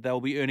doubt that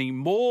they'll be earning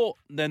more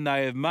than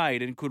they have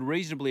made and could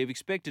reasonably have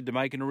expected to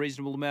make in a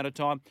reasonable amount of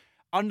time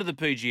under the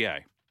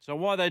PGA. So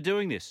why are they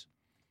doing this?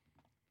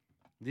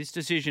 This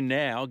decision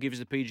now gives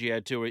the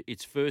PGA Tour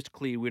its first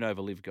clear win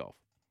over Live Golf.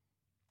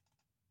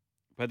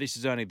 But this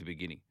is only the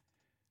beginning.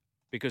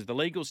 Because the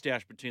legal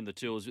stoush between the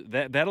tours,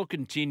 that'll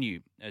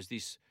continue as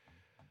this,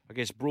 I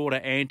guess,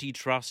 broader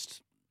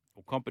antitrust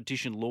or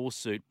competition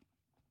lawsuit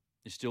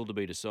is still to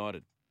be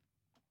decided.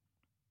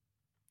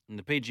 And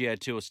the PGA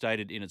Tour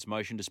stated in its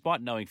motion,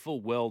 despite knowing full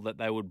well that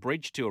they would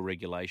breach tour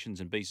regulations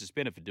and be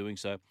suspended for doing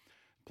so,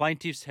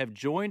 plaintiffs have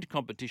joined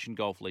Competition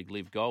Golf League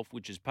Live Golf,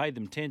 which has paid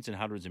them tens and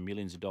hundreds of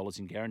millions of dollars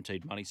in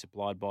guaranteed money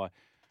supplied by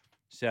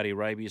Saudi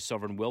Arabia's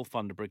sovereign wealth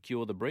fund to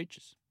procure the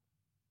breaches.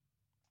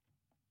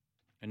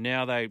 And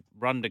now they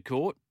run to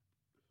court,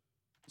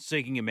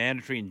 seeking a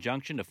mandatory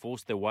injunction to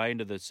force their way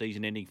into the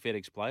season-ending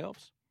FedEx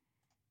playoffs.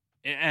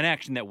 An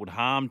action that would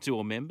harm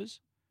tour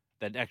members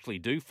that actually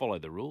do follow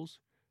the rules.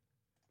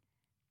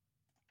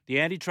 The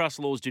antitrust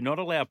laws do not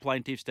allow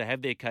plaintiffs to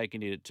have their cake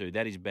and eat it too.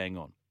 That is bang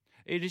on.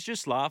 It is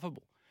just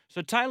laughable.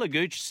 So Taylor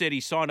Gooch said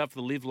he signed up for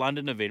the Live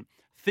London event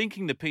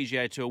thinking the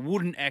PGA Tour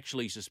wouldn't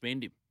actually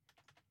suspend him.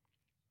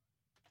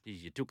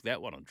 You took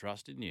that one on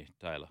trust, didn't you,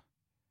 Taylor?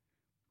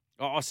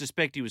 I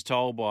suspect he was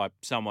told by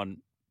someone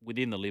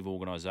within the Live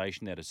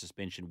organisation that a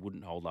suspension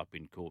wouldn't hold up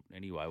in court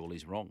anyway. Well,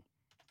 he's wrong.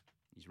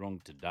 He's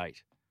wrong to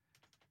date.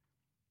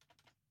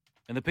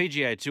 And the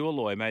PGA Tour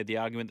lawyer made the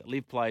argument that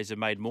Live players have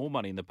made more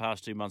money in the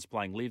past 2 months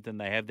playing Live than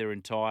they have their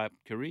entire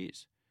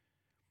careers.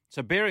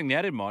 So bearing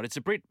that in mind, it's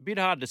a bit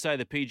hard to say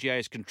the PGA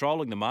is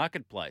controlling the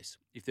marketplace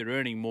if they're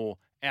earning more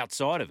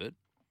outside of it.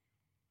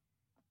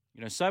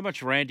 You know, so much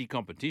for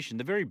anti-competition.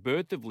 The very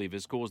birth of Live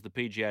has caused the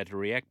PGA to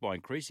react by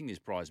increasing this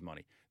prize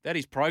money. That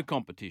is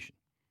pro-competition.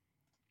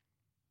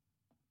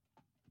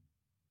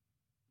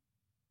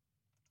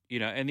 You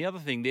know, and the other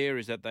thing there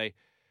is that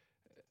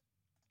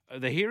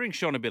the hearing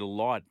shone a bit of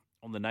light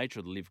on the nature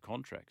of the Live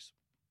contracts.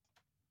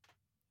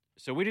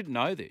 So we didn't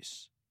know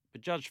this,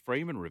 but Judge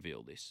Freeman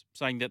revealed this,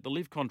 saying that the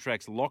Live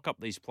contracts lock up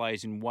these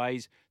players in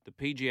ways the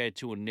PGA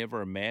Tour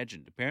never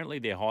imagined. Apparently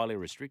they're highly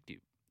restrictive.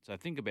 So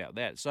think about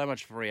that. So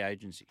much for free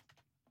agency.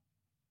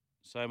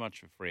 So much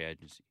for free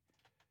agency.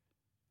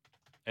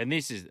 And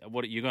this is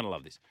what you're going to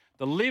love this.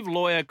 The Live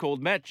lawyer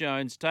called Matt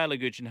Jones, Taylor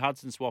Gooch and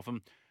Hudson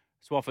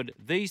Swafford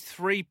these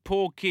three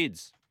poor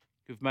kids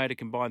who've made a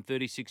combined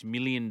 $36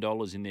 million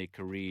in their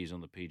careers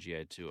on the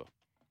PGA Tour.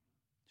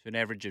 To an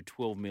average of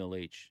 $12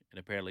 million each. And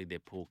apparently they're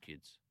poor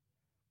kids.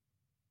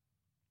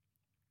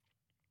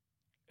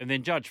 And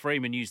then Judge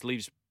Freeman used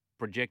Liv's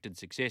projected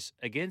success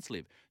against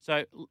Live.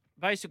 So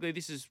basically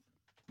this is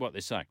what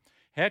they're saying.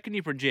 How can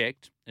you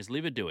project, as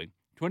Live are doing,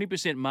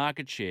 20%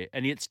 market share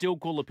and yet still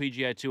call the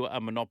PGA Tour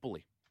a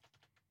monopoly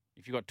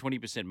if you've got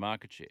 20%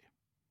 market share?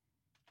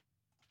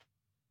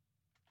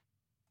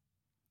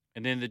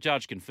 And then the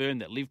judge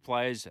confirmed that Live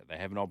players, they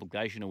have an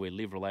obligation to wear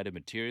Live-related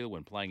material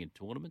when playing in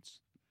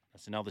tournaments.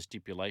 That's another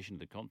stipulation of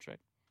the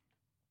contract.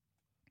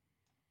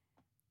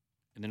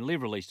 And then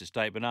Liv released a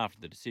statement after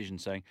the decision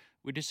saying,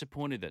 "We're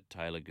disappointed that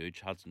Taylor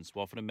Gooch, Hudson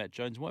Swafford and Matt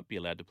Jones won't be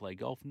allowed to play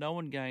golf. No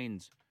one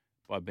gains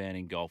by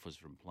banning golfers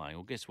from playing."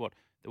 Well, guess what?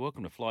 They're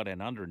welcome to fly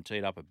down under and tee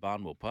it up at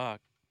Barnwell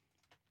Park.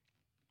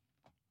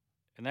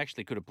 And they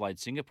actually could have played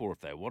Singapore if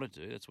they wanted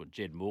to. That's what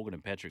Jed Morgan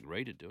and Patrick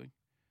Reed are doing.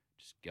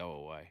 Just go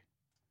away.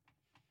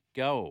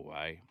 Go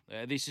away.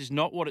 This is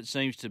not what it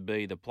seems to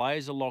be. The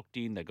players are locked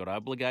in. They've got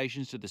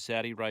obligations to the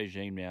Saudi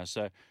regime now.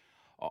 So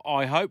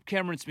I hope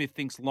Cameron Smith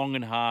thinks long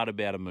and hard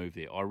about a move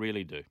there. I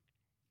really do.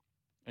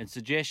 And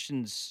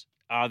suggestions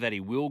are that he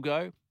will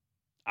go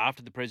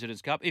after the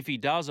President's Cup. If he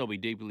does, I'll be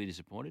deeply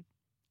disappointed.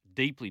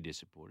 Deeply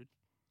disappointed.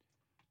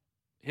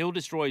 He'll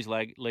destroy his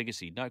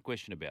legacy, no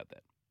question about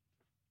that.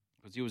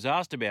 Because he was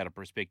asked about a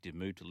prospective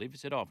move to Liv. He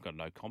said, I've got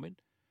no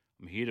comment.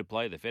 I'm here to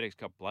play the FedEx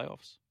Cup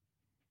playoffs.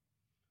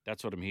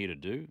 That's what I'm here to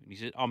do. And he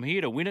said, I'm here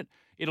to win it.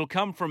 It'll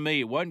come from me.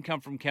 It won't come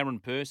from Cameron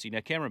Percy.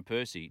 Now, Cameron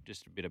Percy,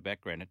 just a bit of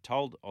background, had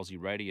told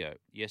Aussie Radio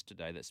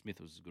yesterday that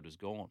Smith was as good as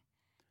gone.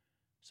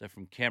 So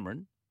from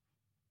Cameron,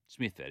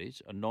 Smith that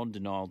is, a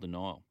non-denial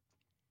denial.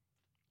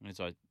 And as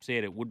I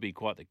said, it would be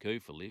quite the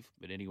coup for Liv.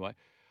 But anyway,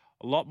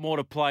 a lot more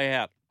to play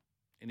out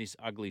in this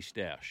ugly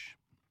stoush.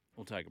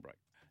 We'll take a break.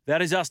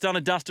 That is us done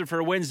and dusted for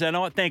a Wednesday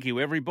night. Thank you,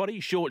 everybody.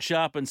 Short,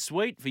 sharp and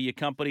sweet for your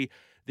company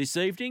this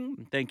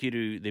evening. Thank you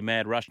to the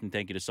Mad Rush and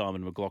thank you to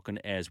Simon McLaughlin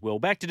as well.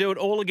 Back to do it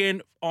all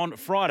again on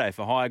Friday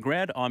for Higher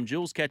Ground. I'm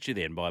Jules. Catch you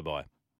then. Bye-bye.